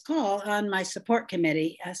on this call on my support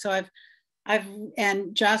committee. So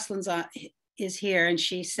and Jocelyn's is here, and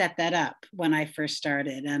she set that up when I first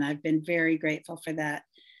started, and I've been very grateful for that.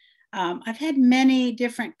 I've had many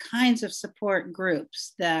different kinds of support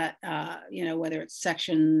groups that, you know, whether it's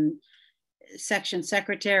section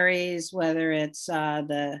secretaries, whether it's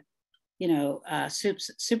the, you know,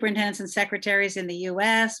 superintendents and secretaries in the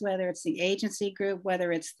US, whether it's the agency group,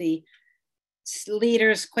 whether it's the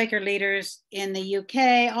leaders, Quaker leaders in the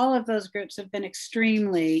UK, all of those groups have been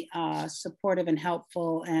extremely supportive and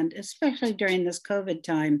helpful. And especially during this COVID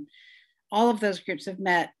time, all of those groups have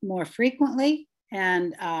met more frequently,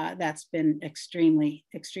 and that's been extremely,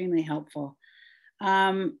 extremely helpful.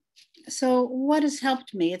 So what has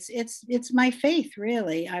helped me? It's my faith,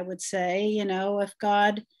 really, I would say. You know, if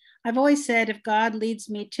God, I've always said, if God leads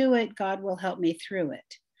me to it, God will help me through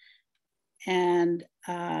it. And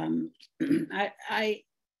I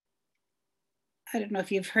don't know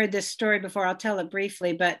if you've heard this story before, I'll tell it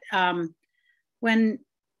briefly, but when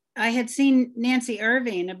I had seen Nancy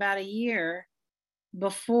Irving about a year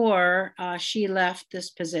before she left this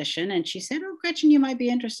position, and she said, "Oh, Gretchen, you might be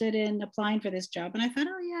interested in applying for this job." And I thought,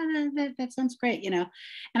 "Oh yeah, that sounds great," you know.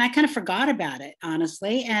 And I kind of forgot about it,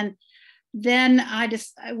 honestly. And then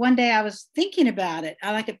one day I was thinking about it.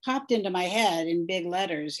 It popped into my head in big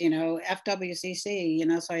letters, you know, FWCC, you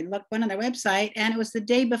know. So I went on their website, and it was the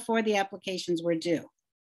day before the applications were due.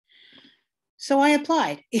 So I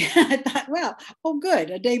applied. I thought, well, oh,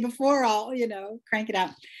 good, a day before, I'll, you know, crank it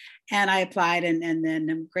out. And I applied, and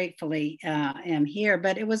then gratefully am here.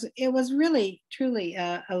 But it was really truly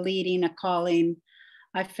a leading, a calling.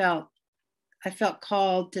 I felt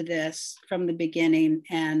called to this from the beginning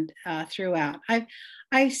and throughout.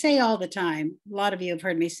 I say all the time, a lot of you have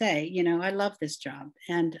heard me say, you know, I love this job,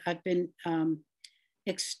 and I've been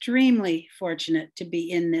extremely fortunate to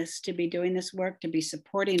be in this, to be doing this work, to be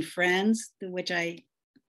supporting Friends, which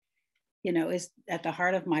is at the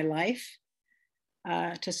heart of my life,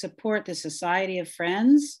 to support the Society of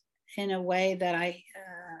Friends in a way that I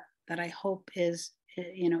hope is,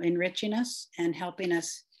 enriching us and helping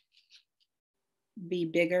us be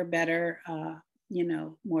bigger, better,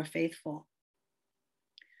 more faithful.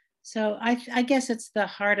 So I guess it's the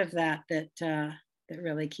heart of that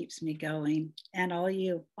really keeps me going, and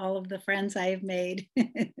all of the friends I have made.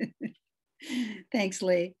 Thanks,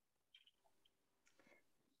 Lee.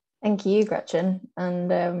 Thank you, Gretchen,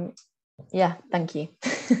 and yeah, thank you.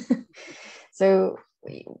 So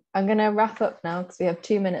I'm going to wrap up now because we have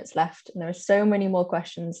 2 minutes left, and there are so many more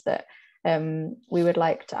questions that we would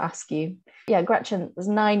like to ask you. Yeah, Gretchen, there's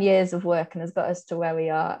 9 years of work and has got us to where we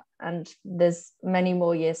are, and there's many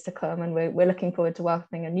more years to come, and we're looking forward to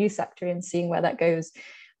welcoming a new secretary and seeing where that goes.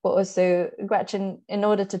 But also, Gretchen, in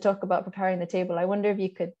order to talk about preparing the table, I wonder if you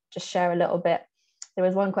could just share a little bit. There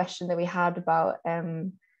was one question that we had about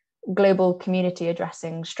global community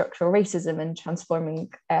addressing structural racism and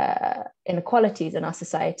transforming inequalities in our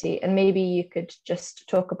society, and maybe you could just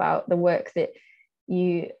talk about the work that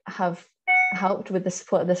you have helped with the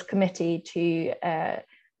support of this committee to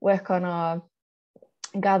work on our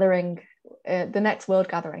gathering, the next World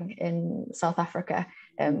Gathering in South Africa.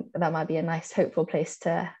 That might be a nice, hopeful place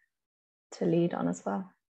to lead on as well.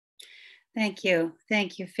 Thank you,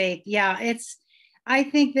 Faith. Yeah, I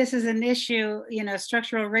think this is an issue,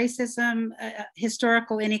 structural racism,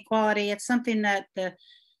 historical inequality. It's something that the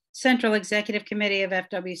Central Executive Committee of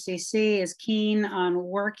FWCC is keen on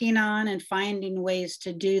working on and finding ways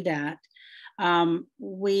to do that.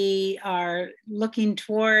 We are looking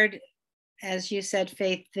toward, as you said,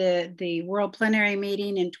 Faith, the World Plenary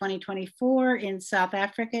Meeting in 2024 in South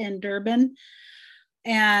Africa, in Durban.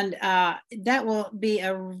 And that will be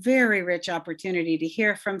a very rich opportunity to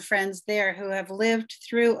hear from friends there who have lived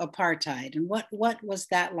through apartheid and what was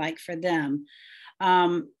that like for them.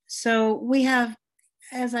 So we have,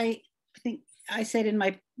 as I think I said in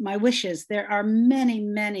my wishes, there are many,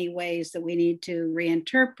 many ways that we need to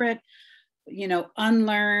reinterpret,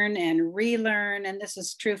 unlearn and relearn. And this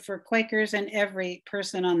is true for Quakers and every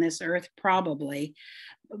person on this earth, probably.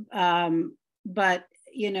 But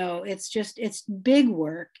it's big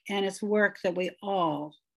work, and it's work that we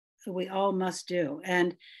all must do.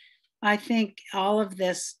 And I think all of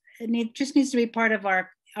this just needs to be part of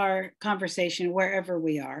our conversation wherever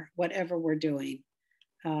we are, whatever we're doing.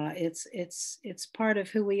 It's part of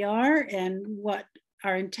who we are, and what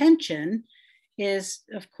our intention is,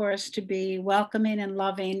 of course, to be welcoming and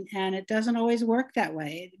loving. And it doesn't always work that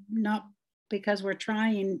way, not because we're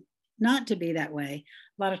trying not to be that way.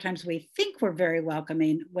 A lot of times we think we're very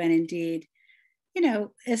welcoming when indeed,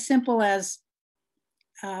 as simple as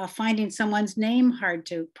finding someone's name hard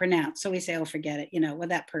to pronounce. So we say, oh, forget it, with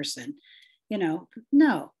that person,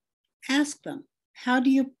 no, ask them, how do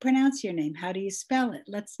you pronounce your name? How do you spell it?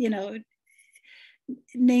 Let's,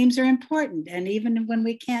 names are important. And even when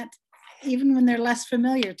we can't, even when they're less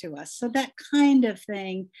familiar to us. So that kind of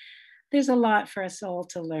thing, there's a lot for us all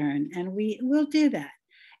to learn, and we will do that.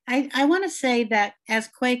 I want to say that as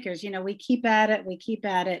Quakers, we keep at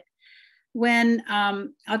it. When,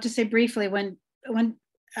 I'll just say briefly, when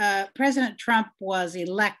President Trump was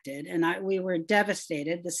elected, and we were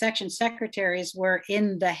devastated, the section secretaries were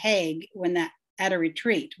in The Hague at a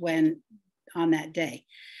retreat on that day.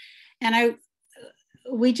 And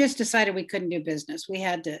we just decided we couldn't do business. We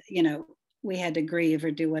had to grieve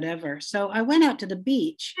or do whatever. So I went out to the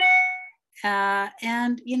beach.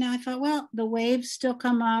 And, I thought, well, the waves still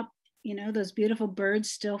come up, those beautiful birds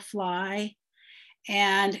still fly.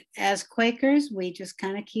 And as Quakers, we just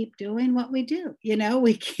kind of keep doing what we do.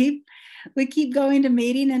 We keep going to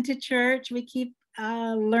meeting and to church. We keep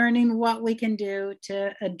learning what we can do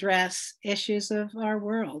to address issues of our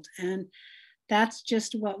world. And that's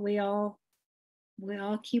just what we all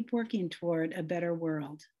keep working toward, a better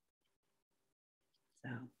world. So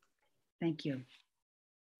thank you.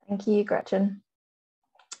 Thank you, Gretchen.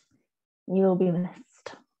 You will be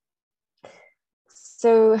missed.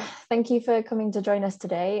 So thank you for coming to join us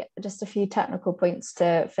today. Just a few technical points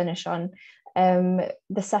to finish on.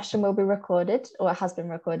 The session will be recorded, or it has been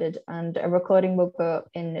recorded, and a recording will go up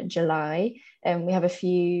in July. We have a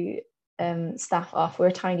few staff off. We're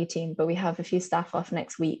a tiny team, but we have a few staff off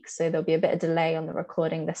next week, so there'll be a bit of delay on the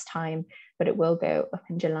recording this time, but it will go up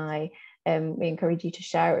in July. We encourage you to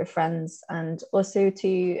share it with friends, and also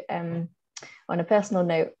to, on a personal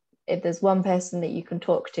note, if there's one person that you can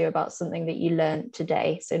talk to about something that you learned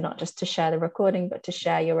today, so not just to share the recording, but to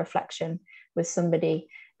share your reflection with somebody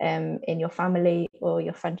in your family or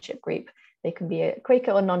your friendship group. They can be a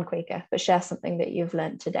Quaker or non-Quaker, but share something that you've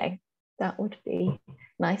learned today. That would be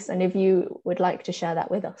nice. And if you would like to share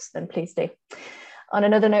that with us, then please do. On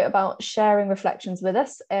another note about sharing reflections with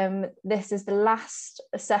us, this is the last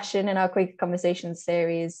session in our Quaker Conversation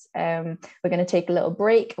series. We're going to take a little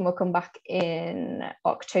break and we'll come back in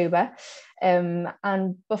October.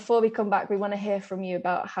 And before we come back, we want to hear from you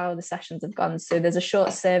about how the sessions have gone. So there's a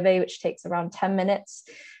short survey which takes around 10 minutes.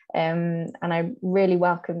 And I really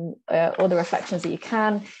welcome all the reflections that you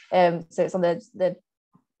can. So it's on the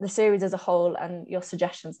series as a whole, and your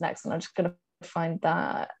suggestions next. And I'm just going to find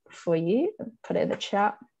that for you and put it in the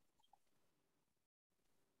chat.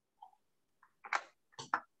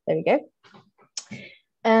 There we go.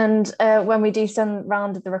 And when we do send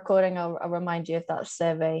round the recording, I'll remind you of that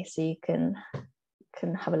survey so you can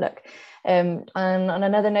have a look. And on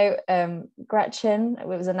another note, Gretchen, it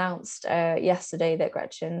was announced yesterday that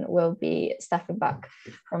Gretchen will be stepping back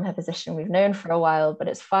from her position. We've known for a while, but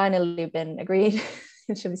it's finally been agreed.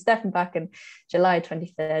 She'll be stepping back in July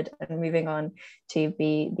 23rd and moving on to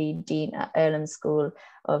be the Dean at Erlen School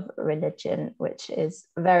of Religion, which is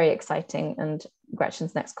very exciting and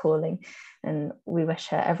Gretchen's next calling. And we wish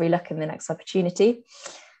her every luck in the next opportunity.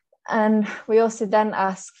 And we also then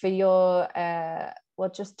ask for your,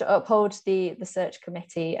 just to uphold the search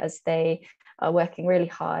committee as they are working really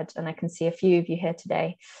hard. And I can see a few of you here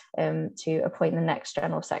today to appoint the next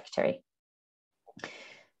General Secretary.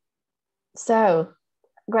 So,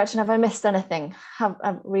 Gretchen, have I missed anything? Have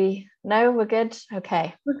we? No, we're good?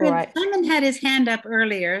 Okay. We're good. All right. Simon had his hand up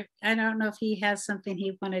earlier. I don't know if he has something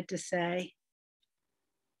he wanted to say.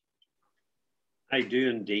 I do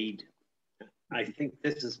indeed. I think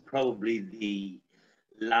this is probably the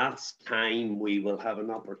last time we will have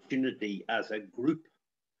an opportunity as a group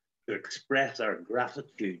to express our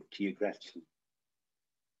gratitude to you, Gretchen.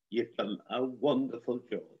 You've done a wonderful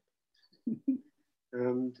job.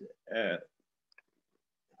 And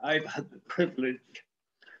I've had the privilege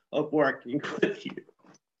of working with you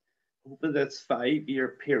over this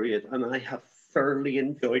 5-year period, and I have thoroughly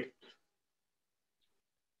enjoyed it.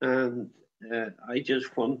 And I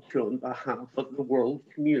just want to, on behalf of the world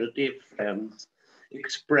community of friends,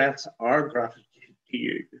 express our gratitude to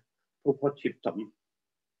you for what you've done.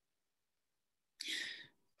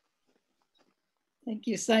 Thank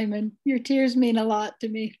you, Simon. Your tears mean a lot to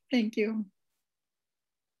me. Thank you.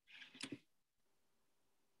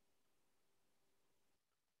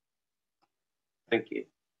 Thank you.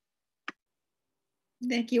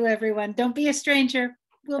 Thank you, everyone. Don't be a stranger.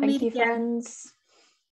 We'll meet again. Thank you, friends.